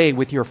given day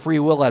with your free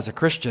will as a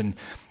Christian,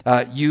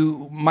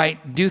 you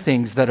might do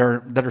things that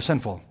are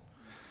sinful,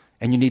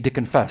 and you need to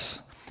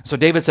confess. So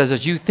David says,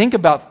 as you think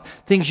about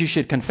things you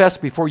should confess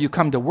before you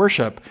come to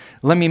worship,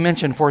 let me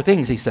mention 4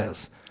 things, he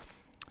says.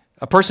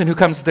 A person who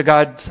comes to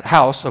God's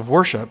house of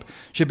worship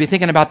should be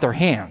thinking about their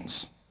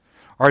hands.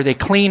 Are they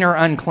clean or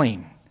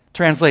unclean?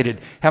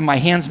 Translated, have my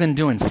hands been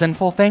doing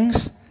sinful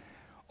things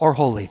or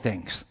holy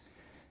things?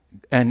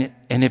 And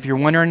if you're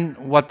wondering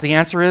what the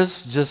answer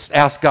is, just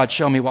ask God,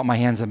 show me what my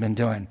hands have been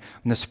doing.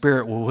 And the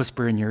Spirit will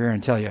whisper in your ear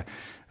and tell you,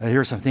 here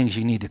are some things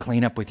you need to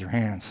clean up with your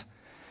hands.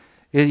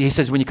 He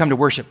says, when you come to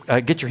worship,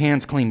 get your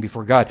hands clean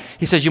before God.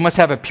 He says, you must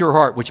have a pure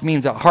heart, which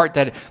means a heart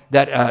that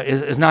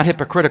is not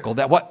hypocritical,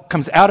 that what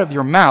comes out of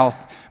your mouth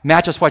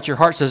matches what your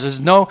heart says.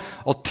 There's no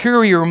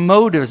ulterior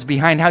motives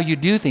behind how you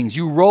do things.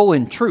 You roll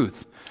in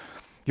truth.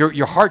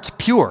 Your heart's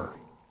pure.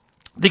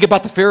 Think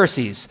about the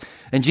Pharisees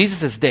in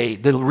Jesus' day,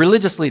 the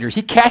religious leaders.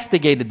 He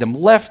castigated them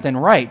left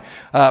and right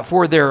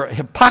for their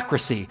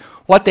hypocrisy.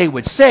 What they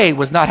would say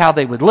was not how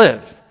they would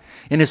live.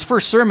 In his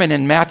first sermon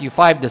in Matthew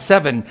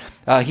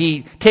 5-7,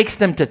 he takes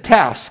them to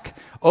task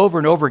over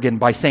and over again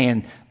by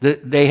saying,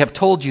 they have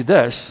told you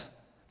this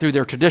through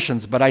their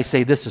traditions, but I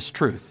say this is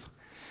truth.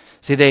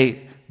 See,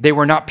 they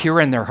were not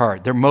pure in their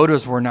heart. Their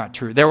motives were not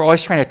true. They were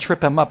always trying to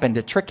trip him up and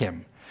to trick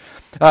him.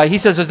 He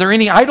says, is there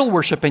any idol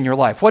worship in your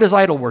life? What is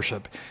idol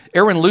worship?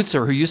 Aaron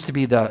Lutzer, who used to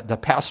be the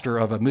pastor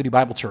of a Moody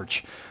Bible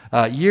Church,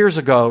 years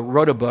ago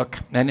wrote a book,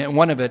 and in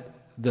one of it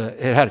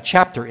had a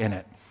chapter in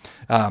it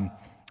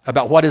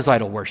about what is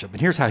idol worship.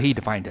 And here's how he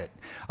defined it.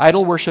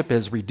 Idol worship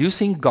is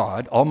reducing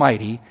God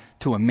Almighty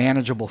to a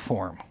manageable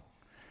form.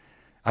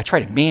 I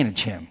try to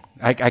manage him.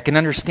 I can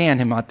understand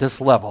him at this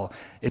level.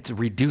 It's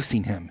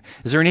reducing him.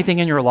 Is there anything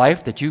in your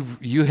life that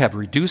you have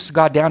reduced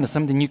God down to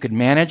something you could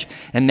manage,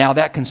 and now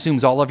that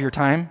consumes all of your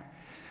time?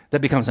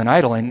 That becomes an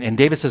idol. And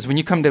David says, when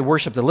you come to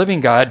worship the living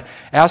God,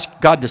 ask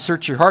God to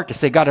search your heart to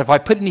say, God, have I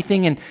put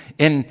anything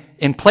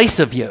in place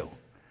of you?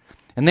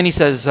 And then he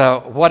says,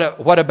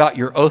 what about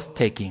your oath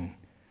taking?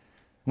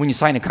 When you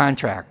sign a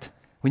contract,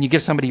 when you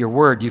give somebody your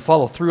word, do you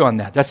follow through on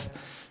that?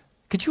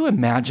 Could you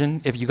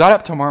imagine if you got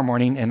up tomorrow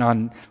morning and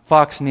on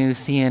Fox News,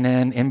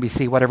 CNN,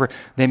 NBC, whatever,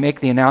 they make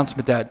the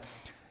announcement that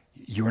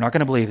you are not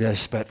going to believe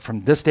this, but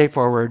from this day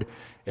forward,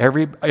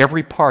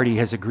 every party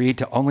has agreed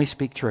to only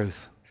speak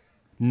truth,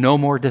 no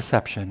more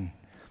deception,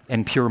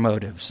 and pure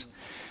motives.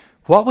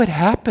 What would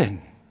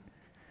happen?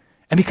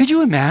 I mean, could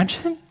you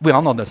imagine? We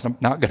all know that's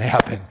not going to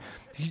happen.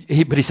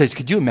 But he says,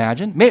 could you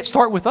imagine? May it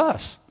start with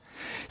us.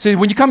 So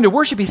when you come to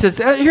worship, he says,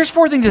 here's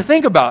 4 things to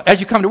think about as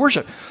you come to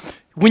worship.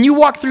 When you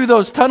walk through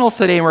those tunnels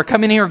today and we're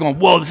coming here going,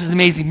 whoa, this is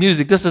amazing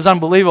music. This is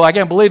unbelievable. I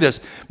can't believe this.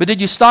 But did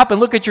you stop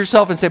and look at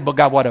yourself and say, but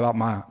God, what about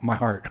my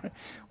heart?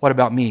 What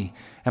about me?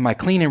 Am I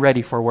clean and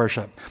ready for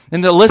worship?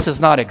 And the list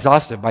is not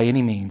exhaustive by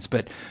any means,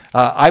 but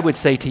I would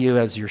say to you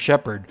as your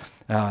shepherd,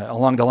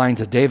 along the lines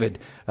of David,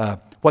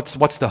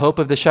 what's the hope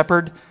of the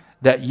shepherd?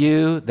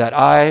 That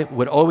I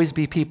would always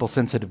be people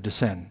sensitive to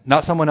sin.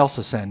 Not someone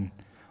else's sin.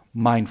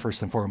 Mine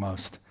first and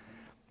foremost.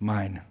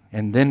 Mine.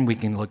 And then we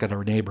can look at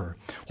our neighbor.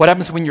 What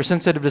happens when you're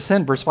sensitive to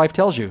sin? Verse 5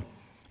 tells you.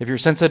 If you're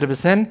sensitive to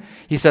sin,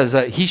 he says,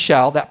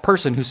 that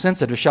person who's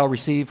sensitive shall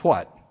receive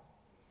what?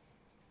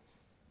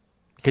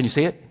 Can you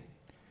see it?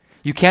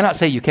 You cannot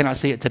say you cannot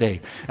see it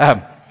today.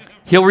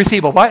 He'll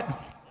receive a what?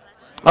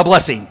 A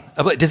blessing.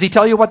 Does he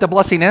tell you what the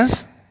blessing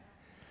is?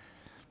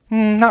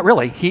 Not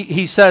really.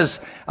 He says,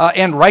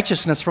 and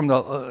righteousness from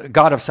the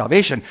God of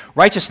salvation.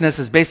 Righteousness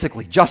is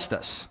basically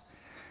justice.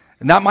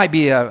 And that might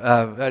be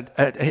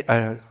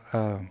a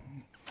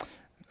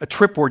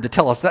trip word to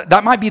tell us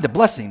that might be the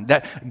blessing,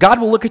 that God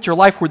will look at your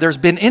life where there's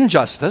been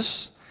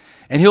injustice,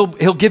 and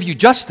he'll give you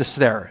justice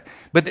there.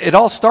 But it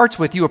all starts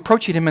with you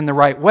approaching him in the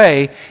right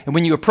way, and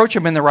when you approach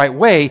him in the right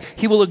way,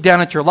 he will look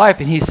down at your life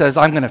and he says,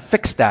 I'm going to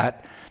fix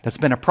that. That's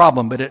been a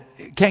problem, but it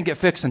can't get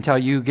fixed until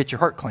you get your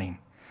heart clean.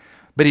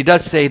 But he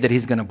does say that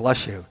he's going to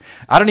bless you.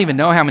 I don't even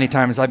know how many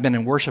times I've been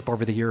in worship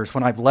over the years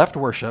when I've left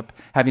worship,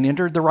 having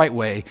entered the right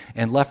way,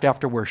 and left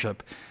after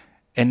worship,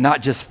 and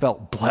not just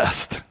felt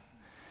blessed,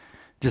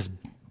 just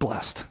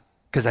blessed,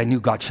 because I knew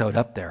God showed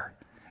up there.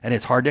 And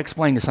it's hard to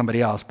explain to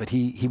somebody else, but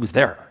he was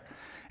there.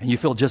 And you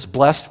feel just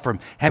blessed from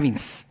having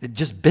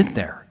just been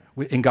there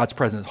in God's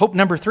presence. Hope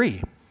number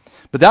 3.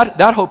 But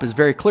that hope is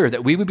very clear,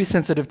 that we would be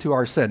sensitive to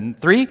our sin.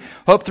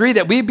 Hope 3,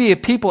 that we be a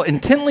people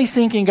intently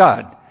seeking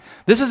God.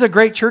 This is a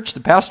great church to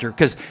pastor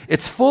because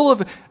it's full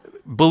of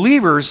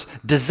believers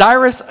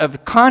desirous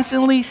of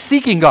constantly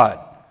seeking God.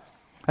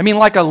 I mean,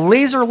 like a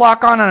laser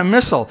lock on a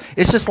missile.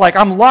 It's just like,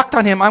 I'm locked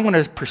on him. I'm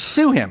going to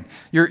pursue him.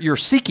 You're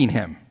seeking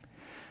him.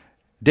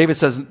 David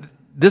says,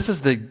 this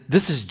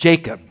is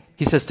Jacob.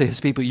 He says to his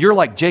people, you're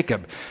like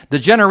Jacob, the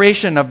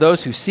generation of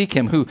those who seek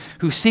him,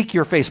 who seek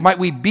your face. Might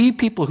we be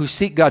people who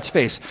seek God's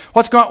face?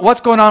 What's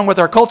going on with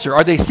our culture?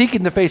 Are they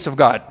seeking the face of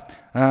God?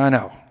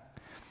 No.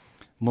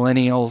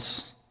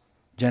 Millennials,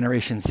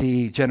 Generation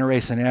C,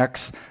 Generation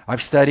X,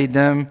 I've studied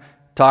them,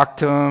 talked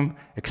to them,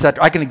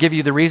 etc. I can give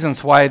you the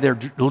reasons why they're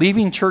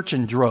leaving church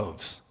in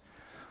droves.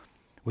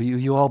 Well,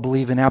 you all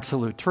believe in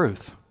absolute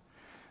truth,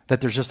 that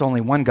there's just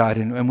only one God,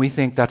 and we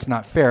think that's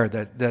not fair,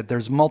 that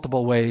there's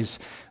multiple ways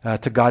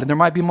to God, and there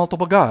might be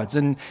multiple gods.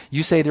 And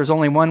you say there's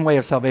only one way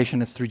of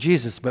salvation, it's through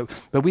Jesus, but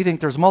we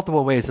think there's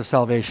multiple ways of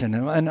salvation,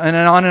 and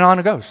on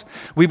it goes.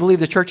 We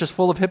believe the church is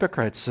full of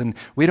hypocrites, and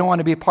we don't want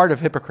to be part of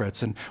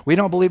hypocrites, and we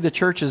don't believe the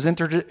church is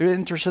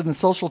interested in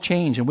social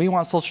change, and we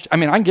want social. I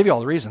mean, I can give you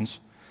all the reasons,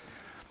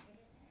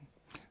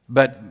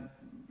 but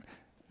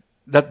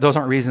those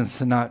aren't reasons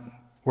to not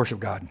worship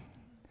God.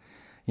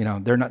 You know,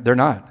 they're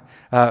not.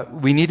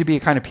 We need to be a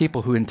kind of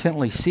people who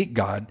intently seek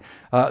God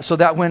so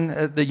that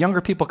when the younger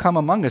people come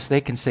among us,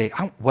 they can say,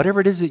 whatever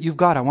it is that you've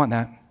got, I want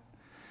that.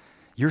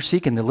 You're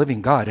seeking the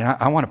living God, and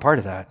I want a part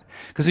of that.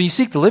 Because when you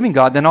seek the living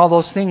God, then all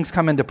those things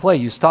come into play.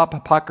 You stop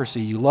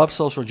hypocrisy. You love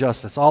social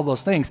justice, all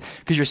those things,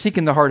 because you're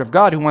seeking the heart of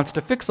God who wants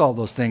to fix all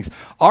those things.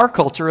 Our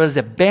culture is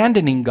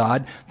abandoning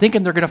God,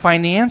 thinking they're going to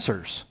find the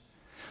answers.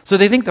 So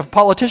they think the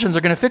politicians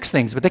are going to fix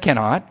things, but they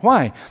cannot.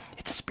 Why?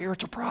 It's a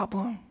spiritual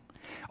problem.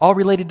 All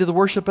related to the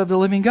worship of the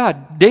living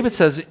God. David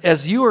says,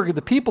 as you are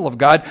the people of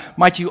God,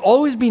 might you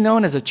always be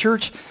known as a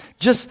church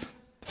just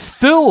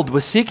filled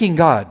with seeking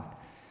God.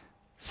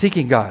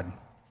 Seeking God.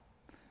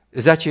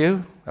 Is that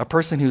you? A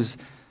person who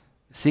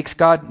seeks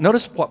God?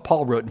 Notice what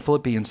Paul wrote in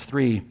Philippians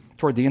 3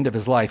 toward the end of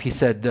his life. He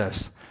said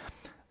this,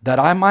 that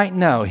I might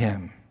know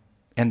him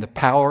and the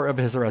power of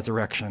his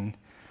resurrection,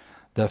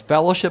 the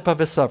fellowship of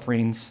his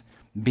sufferings,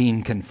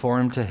 being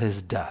conformed to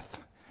his death.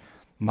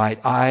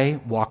 Might I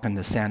walk in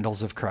the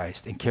sandals of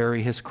Christ and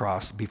carry his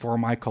cross before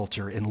my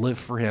culture and live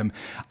for him.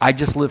 I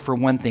just live for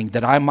one thing,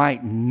 that I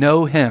might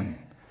know him.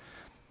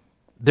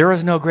 There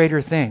is no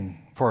greater thing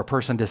for a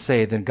person to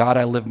say than, God,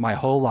 I lived my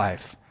whole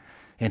life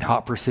in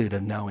hot pursuit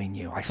of knowing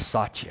you. I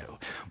sought you.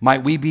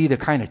 Might we be the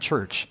kind of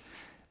church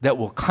that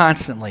will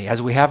constantly,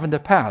 as we have in the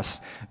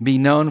past, be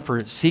known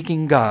for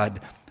seeking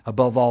God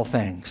above all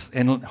things.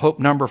 And hope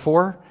number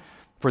 4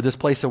 for this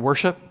place of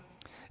worship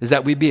is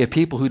that we be a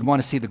people who'd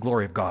want to see the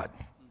glory of God.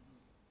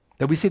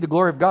 That we see the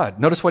glory of God.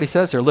 Notice what he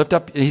says there. Lift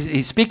up,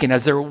 he's speaking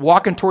as they're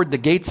walking toward the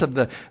gates of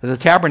the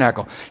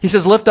tabernacle. He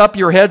says, lift up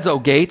your heads, O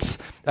gates.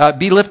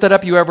 Be lifted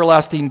up, you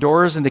everlasting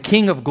doors, and the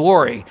King of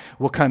glory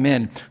will come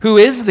in. Who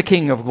is the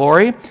King of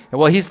glory?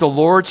 Well, he's the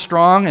Lord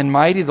strong and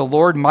mighty, the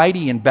Lord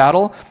mighty in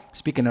battle.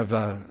 Speaking of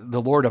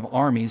the Lord of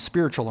armies,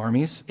 spiritual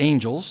armies,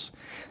 angels.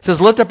 It says,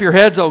 lift up your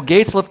heads, O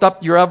gates, lift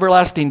up your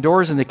everlasting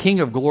doors, and the King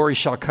of glory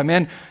shall come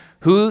in.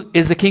 Who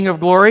is the King of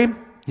glory?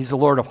 He's the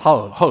Lord of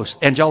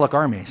hosts, angelic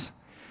armies.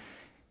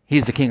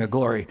 He's the King of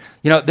glory.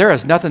 You know, there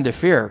is nothing to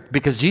fear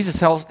because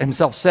Jesus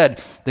himself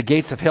said, the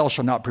gates of hell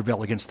shall not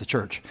prevail against the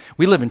church.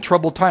 We live in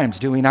troubled times,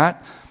 do we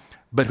not?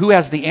 But who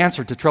has the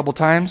answer to troubled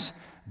times?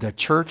 The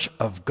church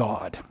of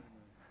God.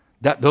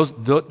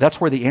 That's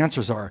where the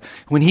answers are.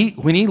 When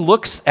he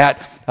looks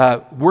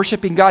at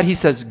worshiping God, he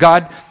says,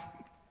 God,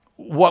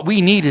 what we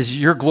need is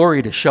your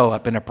glory to show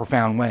up in a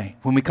profound way.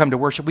 When we come to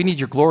worship, we need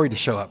your glory to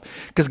show up.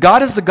 Because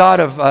God is the God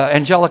of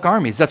angelic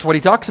armies. That's what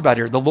he talks about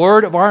here, the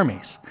Lord of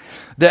armies.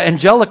 The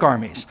angelic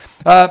armies.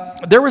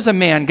 There was a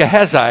man,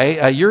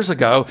 Gehazi, years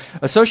ago,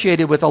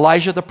 associated with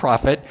Elijah the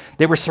prophet.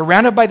 They were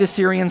surrounded by the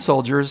Syrian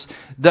soldiers.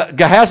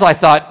 Gehazi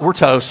thought, we're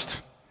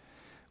toast.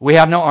 We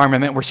have no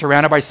armament. We're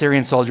surrounded by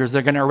Syrian soldiers.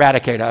 They're going to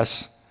eradicate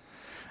us.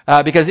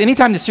 Because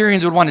anytime the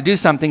Syrians would want to do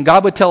something,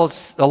 God would tell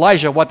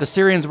Elijah what the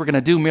Syrians were going to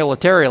do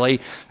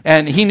militarily,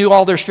 and he knew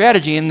all their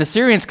strategy, and the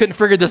Syrians couldn't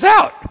figure this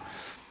out.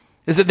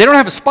 Is that they don't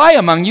have a spy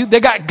among you,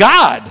 they got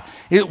God.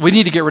 We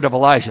need to get rid of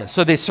Elijah.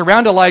 So they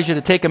surround Elijah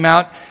to take him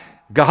out.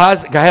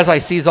 Gehazi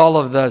sees all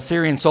of the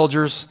Syrian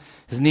soldiers.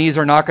 His knees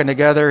are knocking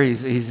together.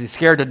 He's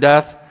scared to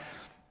death.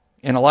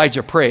 And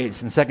Elijah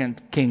prays in 2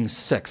 Kings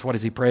 6. What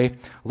does he pray?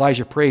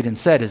 Elijah prayed and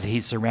said as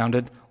he's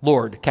surrounded,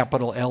 Lord,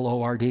 capital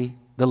Lord,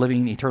 the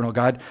living eternal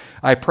God,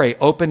 I pray,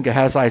 open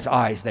Gehazi's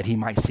eyes that he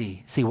might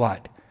see. See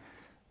what?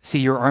 See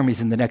your armies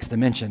in the next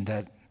dimension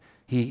that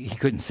he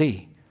couldn't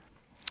see.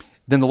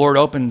 Then the Lord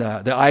opened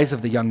the eyes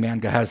of the young man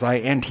Gehazi,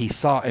 and he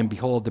saw, and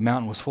behold, the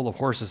mountain was full of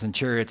horses and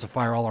chariots of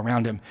fire all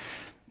around him.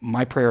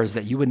 My prayer is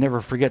that you would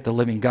never forget the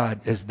living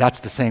God,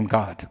 that's the same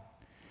God.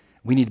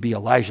 We need to be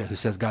Elijah who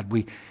says, God,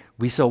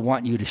 we so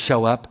want you to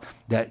show up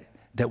that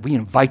we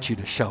invite you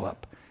to show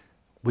up.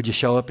 Would you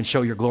show up and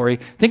show your glory?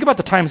 Think about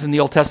the times in the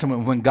Old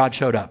Testament when God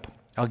showed up.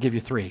 I'll give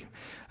you three.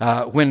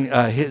 When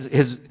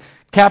his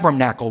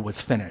tabernacle was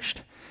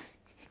finished,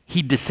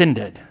 he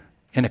descended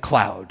in a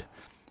cloud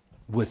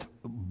with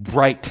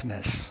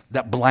brightness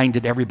that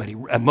blinded everybody.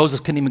 Moses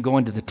couldn't even go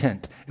into the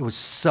tent. It was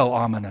so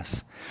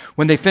ominous.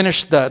 When they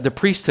finished the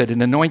priesthood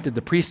and anointed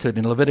the priesthood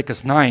in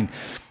Leviticus 9,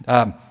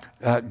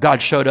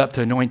 God showed up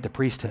to anoint the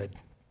priesthood.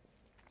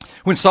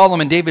 When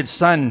Solomon, David's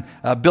son,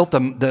 built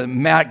the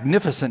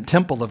magnificent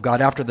temple of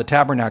God after the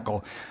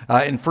tabernacle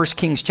in 1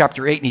 Kings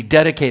chapter 8, and he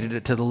dedicated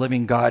it to the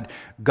living God,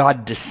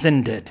 God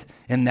descended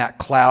in that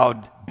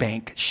cloud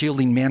bank,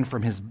 shielding man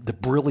from the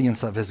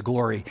brilliance of his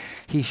glory.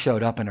 He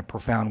showed up in a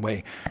profound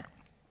way.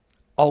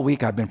 All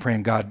week I've been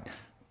praying, God,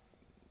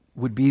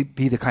 would be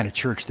the kind of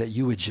church that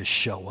you would just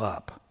show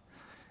up,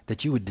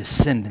 that you would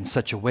descend in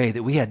such a way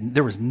that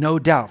there was no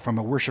doubt from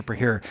a worshiper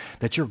here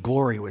that your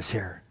glory was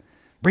here.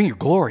 Bring your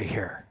glory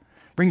here.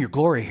 Bring your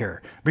glory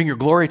here. Bring your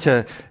glory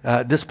to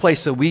this place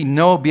so we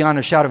know beyond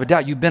a shadow of a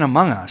doubt you've been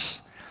among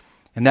us.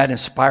 And that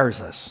inspires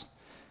us.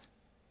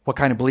 What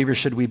kind of believers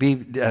should we be?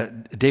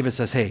 David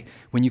says, hey,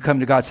 when you come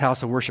to God's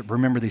house of worship,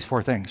 remember these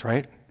four things,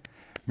 right?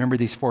 Remember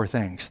these four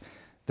things.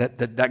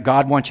 That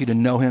God wants you to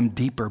know him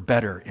deeper,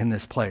 better in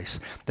this place.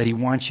 That he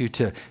wants you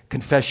to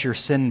confess your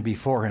sin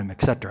before him,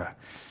 etc.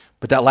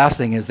 But that last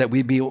thing is that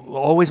we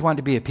always want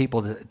to be a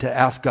people to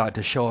ask God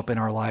to show up in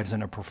our lives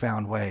in a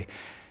profound way.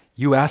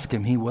 You ask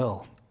him, he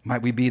will.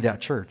 Might we be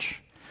that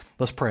church?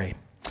 Let's pray.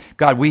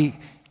 God, we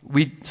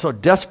so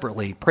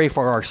desperately pray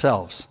for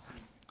ourselves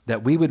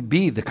that we would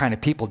be the kind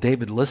of people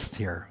David lists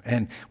here.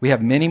 And we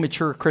have many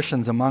mature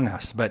Christians among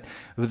us, but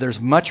there's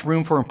much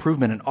room for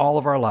improvement in all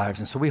of our lives.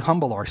 And so we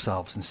humble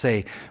ourselves and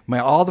say, may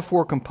all the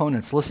four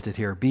components listed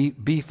here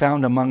be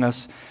found among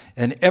us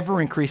in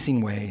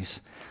ever-increasing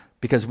ways,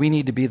 because we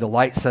need to be the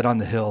light set on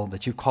the hill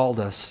that you've called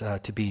us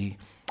to be,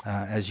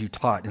 as you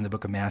taught in the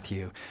book of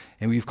Matthew.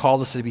 And you've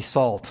called us to be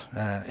salt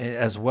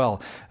as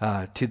well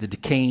to the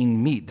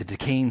decaying meat, the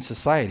decaying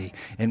society.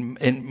 And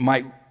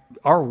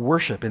our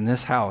worship in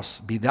this house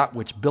be that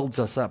which builds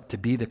us up to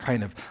be the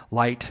kind of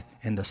light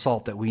and the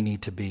salt that we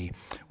need to be.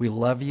 We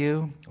love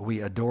you.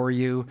 We adore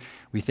you.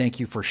 We thank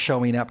you for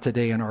showing up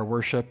today in our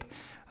worship.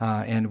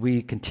 And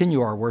we continue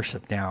our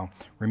worship now,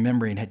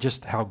 remembering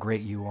just how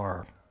great you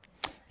are.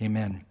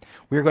 Amen.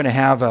 We're going to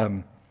have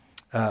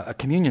a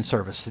communion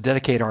service to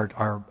dedicate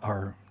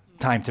our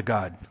time to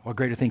God. What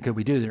greater thing could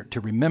we do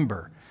to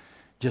remember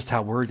just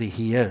how worthy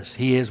he is?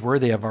 He is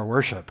worthy of our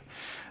worship.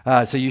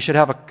 So you should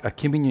have a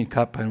communion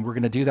cup, and we're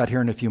going to do that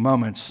here in a few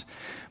moments.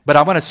 But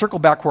I want to circle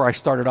back where I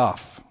started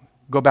off.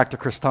 Go back to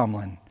Chris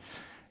Tomlin.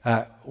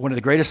 One of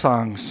the greatest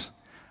songs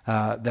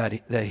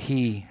that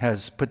he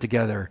has put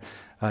together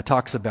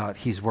talks about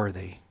he's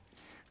worthy.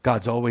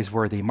 God's always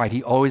worthy. Might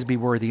he always be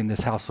worthy in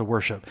this house of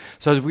worship.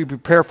 So as we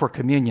prepare for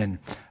communion,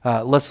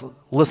 let's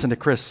listen to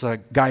Chris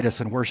guide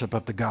us in worship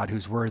of the God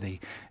who's worthy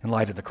in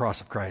light of the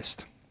cross of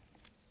Christ.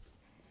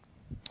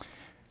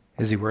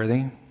 Is he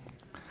worthy?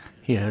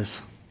 He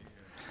is.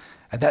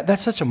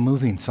 That's such a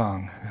moving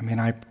song. I mean,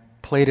 I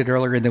played it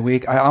earlier in the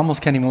week. I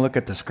almost can't even look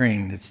at the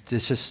screen. It's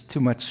just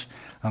too much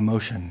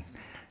emotion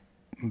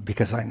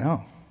because I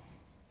know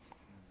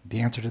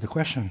the answer to the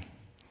question.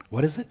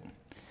 What is it?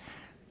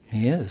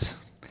 He is.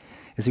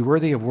 Is he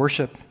worthy of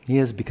worship? He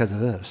is because of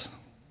this.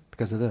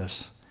 Because of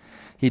this.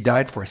 He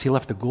died for us. He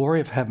left the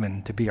glory of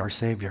heaven to be our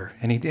Savior.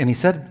 And he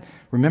said,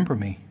 remember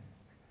me.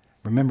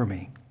 Remember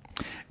me.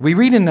 We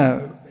read in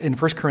 1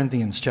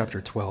 Corinthians chapter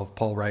 12,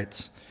 Paul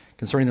writes,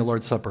 concerning the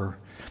Lord's Supper,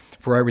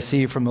 for I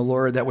received from the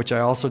Lord that which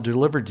I also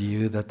delivered to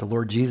you, that the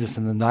Lord Jesus,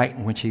 in the night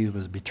in which he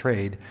was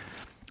betrayed,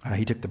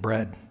 he took the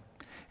bread.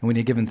 And when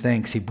he had given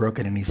thanks, he broke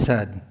it and he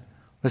said,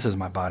 this is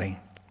my body,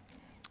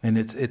 and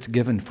it's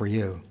given for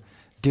you.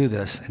 Do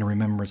this in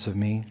remembrance of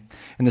me.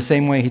 In the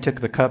same way, he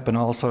took the cup, and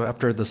also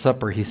after the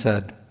supper, he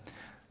said,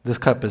 this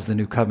cup is the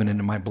new covenant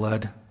in my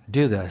blood.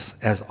 Do this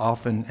as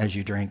often as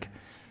you drink.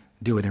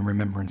 Do it in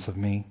remembrance of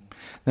me.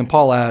 Then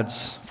Paul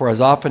adds, for as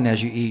often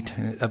as you eat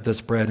of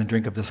this bread and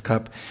drink of this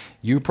cup,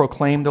 you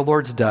proclaim the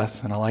Lord's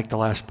death, and I like the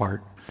last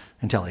part,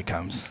 until he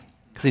comes,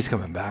 because he's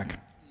coming back.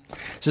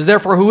 It says,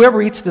 therefore,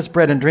 whoever eats this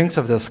bread and drinks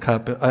of this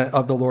cup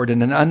of the Lord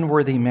in an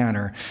unworthy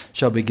manner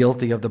shall be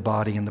guilty of the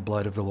body and the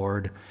blood of the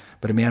Lord.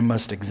 But a man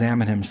must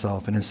examine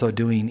himself, and in so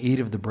doing, eat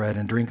of the bread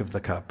and drink of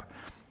the cup.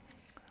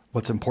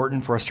 What's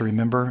important for us to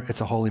remember, it's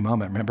a holy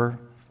moment, remember?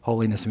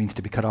 Holiness means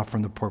to be cut off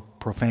from the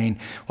profane.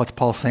 What's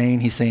Paul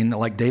saying? He's saying,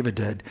 like David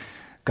did,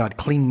 God,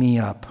 clean me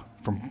up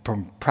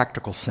from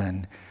practical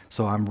sin,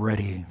 so I'm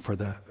ready for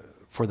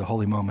the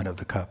holy moment of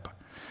the cup.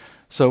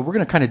 So we're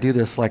going to kind of do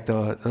this like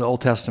the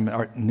Old Testament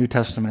or New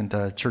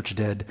Testament church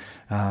did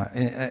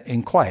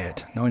in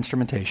quiet, no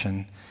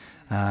instrumentation.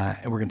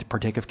 and we're going to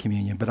partake of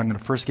communion. But I'm going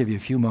to first give you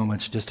a few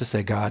moments just to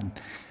say, God,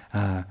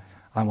 I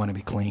want to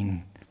be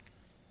clean.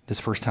 This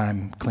first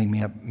time, clean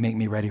me up, make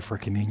me ready for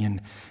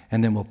communion,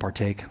 and then we'll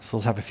partake. So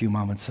let's have a few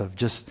moments of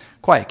just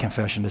quiet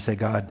confession to say,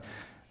 God,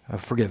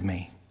 forgive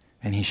me,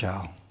 and he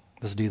shall.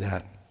 Let's do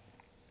that.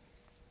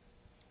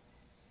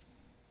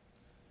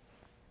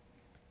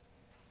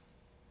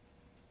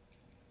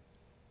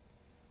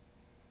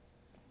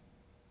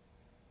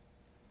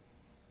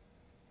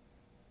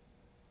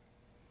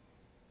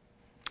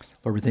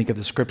 Lord, we think of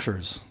the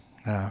scriptures.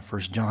 1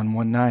 John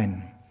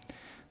 1:9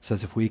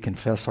 says, if we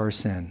confess our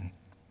sin,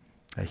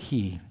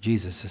 he,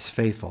 Jesus, is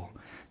faithful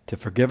to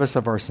forgive us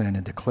of our sin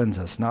and to cleanse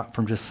us, not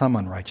from just some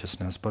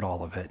unrighteousness, but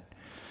all of it.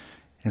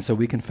 And so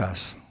we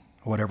confess,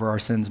 whatever our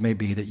sins may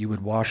be, that you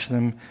would wash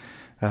them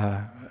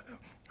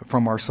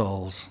from our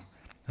souls.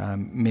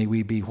 May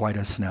we be white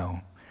as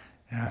snow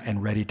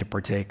and ready to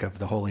partake of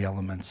the holy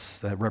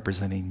elements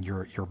representing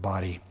your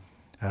body,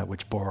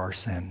 which bore our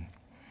sin.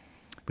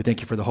 We thank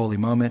you for the holy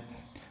moment.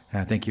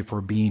 Thank you for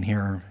being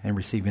here and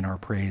receiving our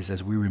praise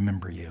as we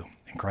remember you.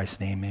 In Christ's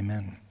name,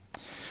 amen.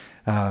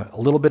 A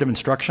little bit of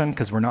instruction,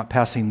 because we're not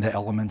passing the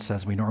elements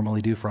as we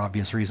normally do for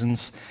obvious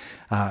reasons.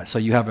 So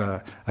you have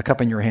a cup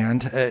in your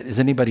hand. Does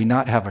anybody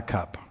not have a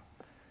cup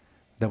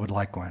that would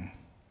like one?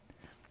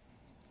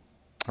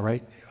 All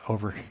right,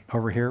 over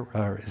here.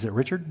 Is it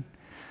Richard?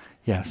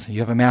 Yes, you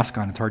have a mask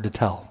on. It's hard to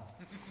tell.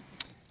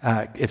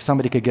 If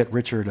somebody could get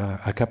Richard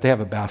a cup, they have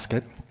a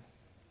basket.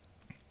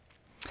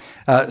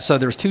 So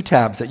there's two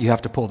tabs that you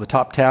have to pull. The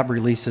top tab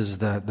releases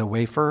the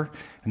wafer,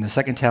 and the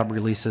second tab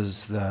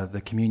releases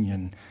the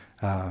communion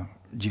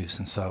juice.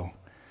 And so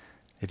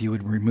if you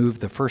would remove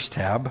the first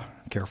tab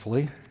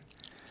carefully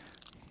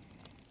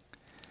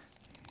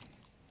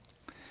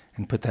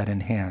and put that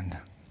in hand.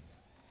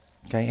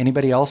 Okay,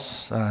 anybody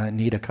else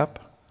need a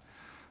cup?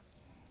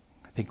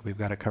 I think we've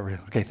got it covered.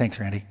 Okay, thanks,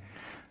 Randy.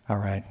 All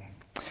right.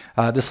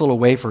 This little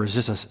wafer is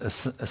just a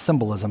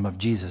symbolism of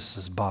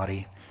Jesus'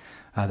 body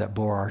that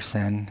bore our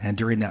sin. And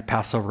during that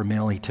Passover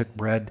meal, he took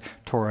bread,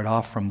 tore it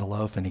off from the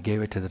loaf, and he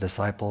gave it to the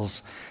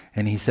disciples.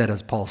 And he said,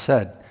 as Paul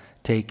said,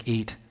 take,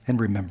 eat, and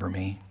remember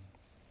me.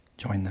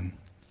 Join them.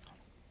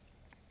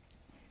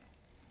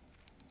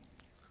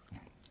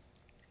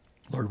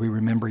 Lord, we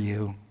remember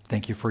you.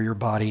 Thank you for your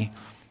body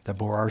that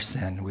bore our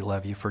sin. We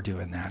love you for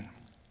doing that.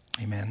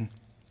 Amen.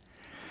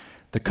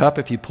 The cup,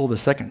 if you pull the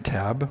second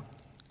tab,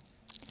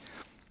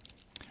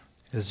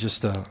 is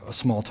just a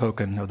small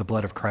token of the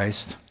blood of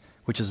Christ,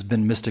 which has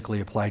been mystically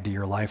applied to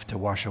your life to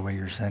wash away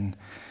your sin.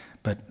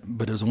 But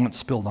it was once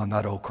spilled on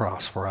that old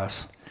cross for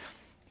us.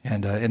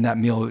 And in that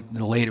meal,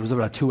 late, it was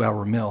about a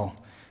 2-hour meal.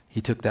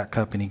 He took that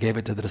cup and he gave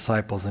it to the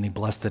disciples, and he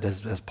blessed it,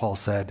 as Paul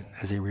said,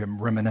 as he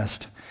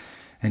reminisced.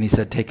 And he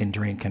said, take and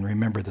drink and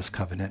remember this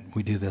covenant.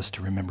 We do this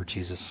to remember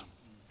Jesus.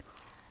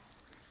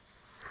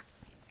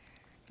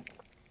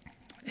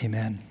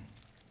 Amen.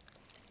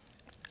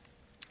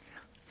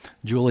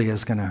 Julie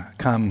is going to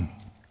come,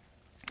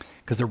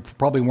 because there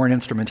probably weren't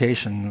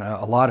instrumentation,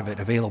 a lot of it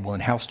available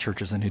in house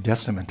churches in New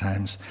Testament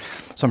times.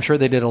 So I'm sure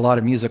they did a lot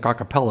of music a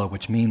cappella,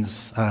 which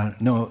means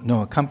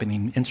no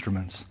accompanying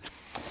instruments.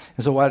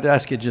 And so I'd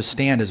ask you to just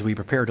stand as we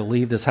prepare to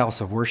leave this house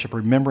of worship,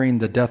 remembering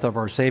the death of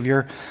our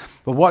Savior.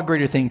 But what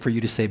greater thing for you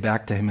to say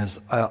back to him is,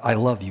 I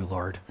love you,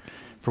 Lord,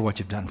 for what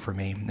you've done for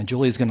me. And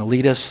Julie's going to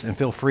lead us, and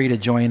feel free to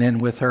join in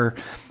with her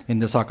in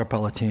this a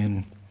cappella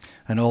tune,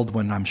 an old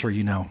one I'm sure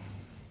you know.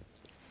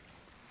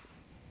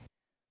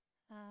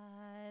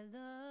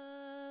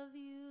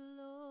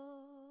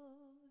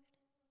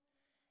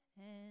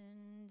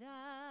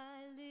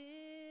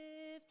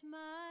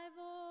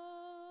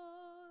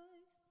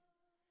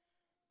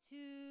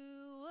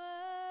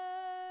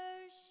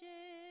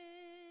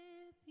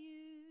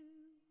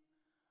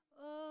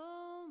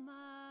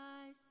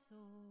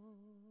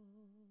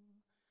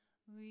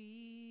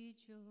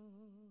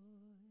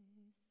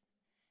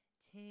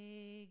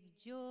 Take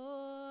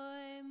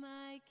joy,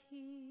 my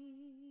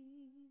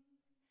King,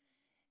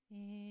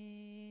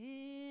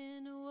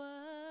 in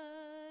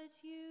what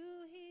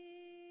you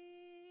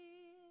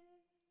hear.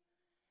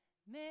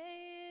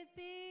 May it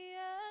be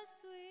a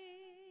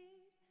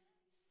sweet,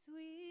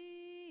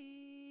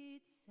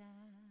 sweet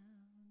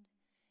sound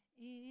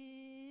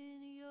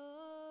in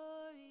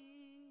your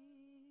ear.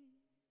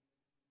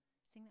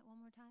 Sing that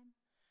one more time.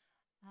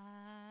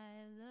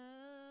 I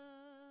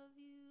love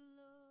you,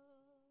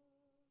 Lord,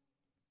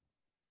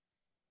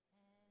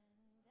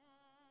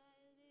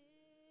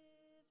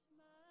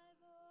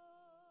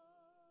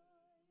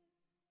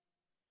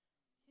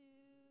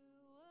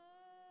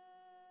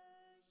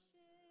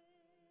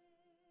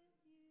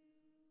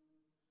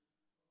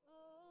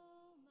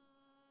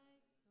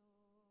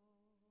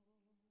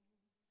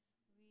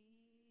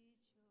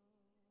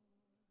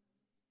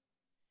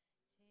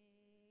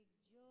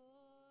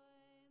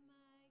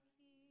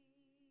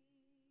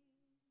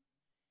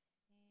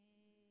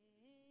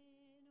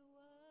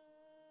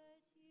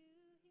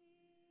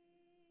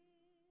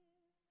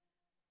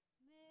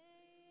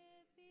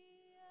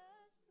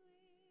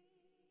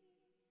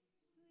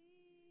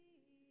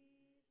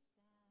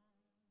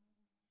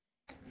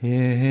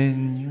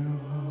 in your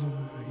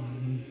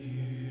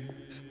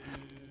ears.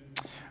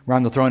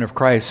 Around the throne of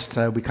Christ,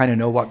 we kind of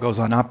know what goes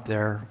on up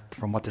there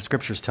from what the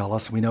scriptures tell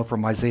us. We know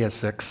from Isaiah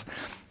 6,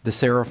 the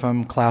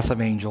seraphim class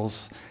of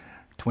angels,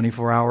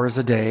 24 hours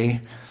a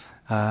day,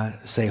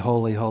 say,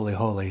 holy, holy,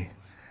 holy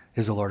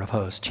is the Lord of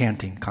hosts,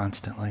 chanting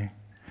constantly.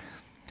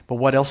 But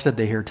what else did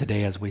they hear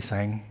today as we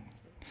sang?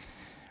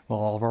 Well,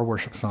 all of our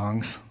worship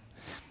songs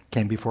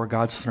came before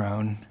God's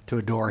throne to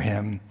adore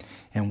him,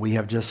 and we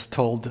have just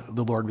told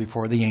the Lord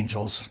before the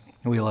angels,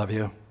 we love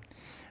you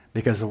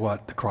because of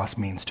what the cross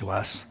means to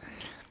us.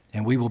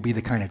 And we will be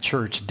the kind of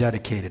church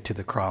dedicated to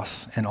the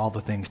cross and all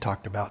the things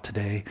talked about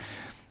today.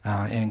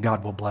 And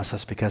God will bless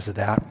us because of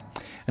that.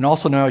 And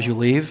also now as you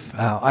leave,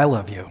 I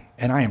love you.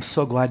 And I am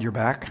so glad you're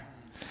back.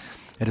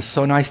 It is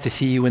so nice to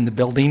see you in the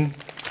building.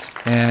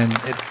 And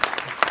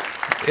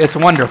it's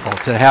wonderful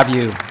to have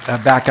you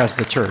back as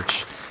the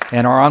church.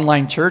 And our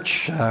online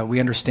church, we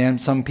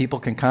understand some people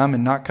can come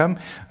and not come.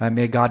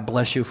 May God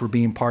bless you for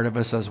being part of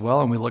us as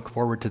well. And we look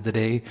forward to the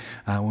day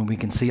when we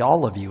can see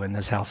all of you in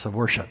this house of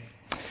worship.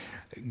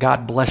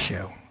 God bless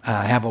you.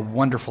 Have a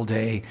wonderful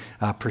day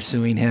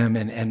pursuing him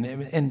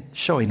and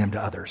showing him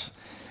to others.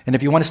 And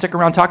if you want to stick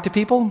around, talk to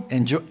people,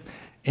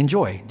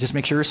 enjoy. Just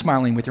make sure you're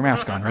smiling with your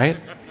mask on, right?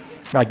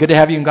 All right, good to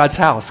have you in God's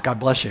house. God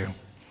bless you.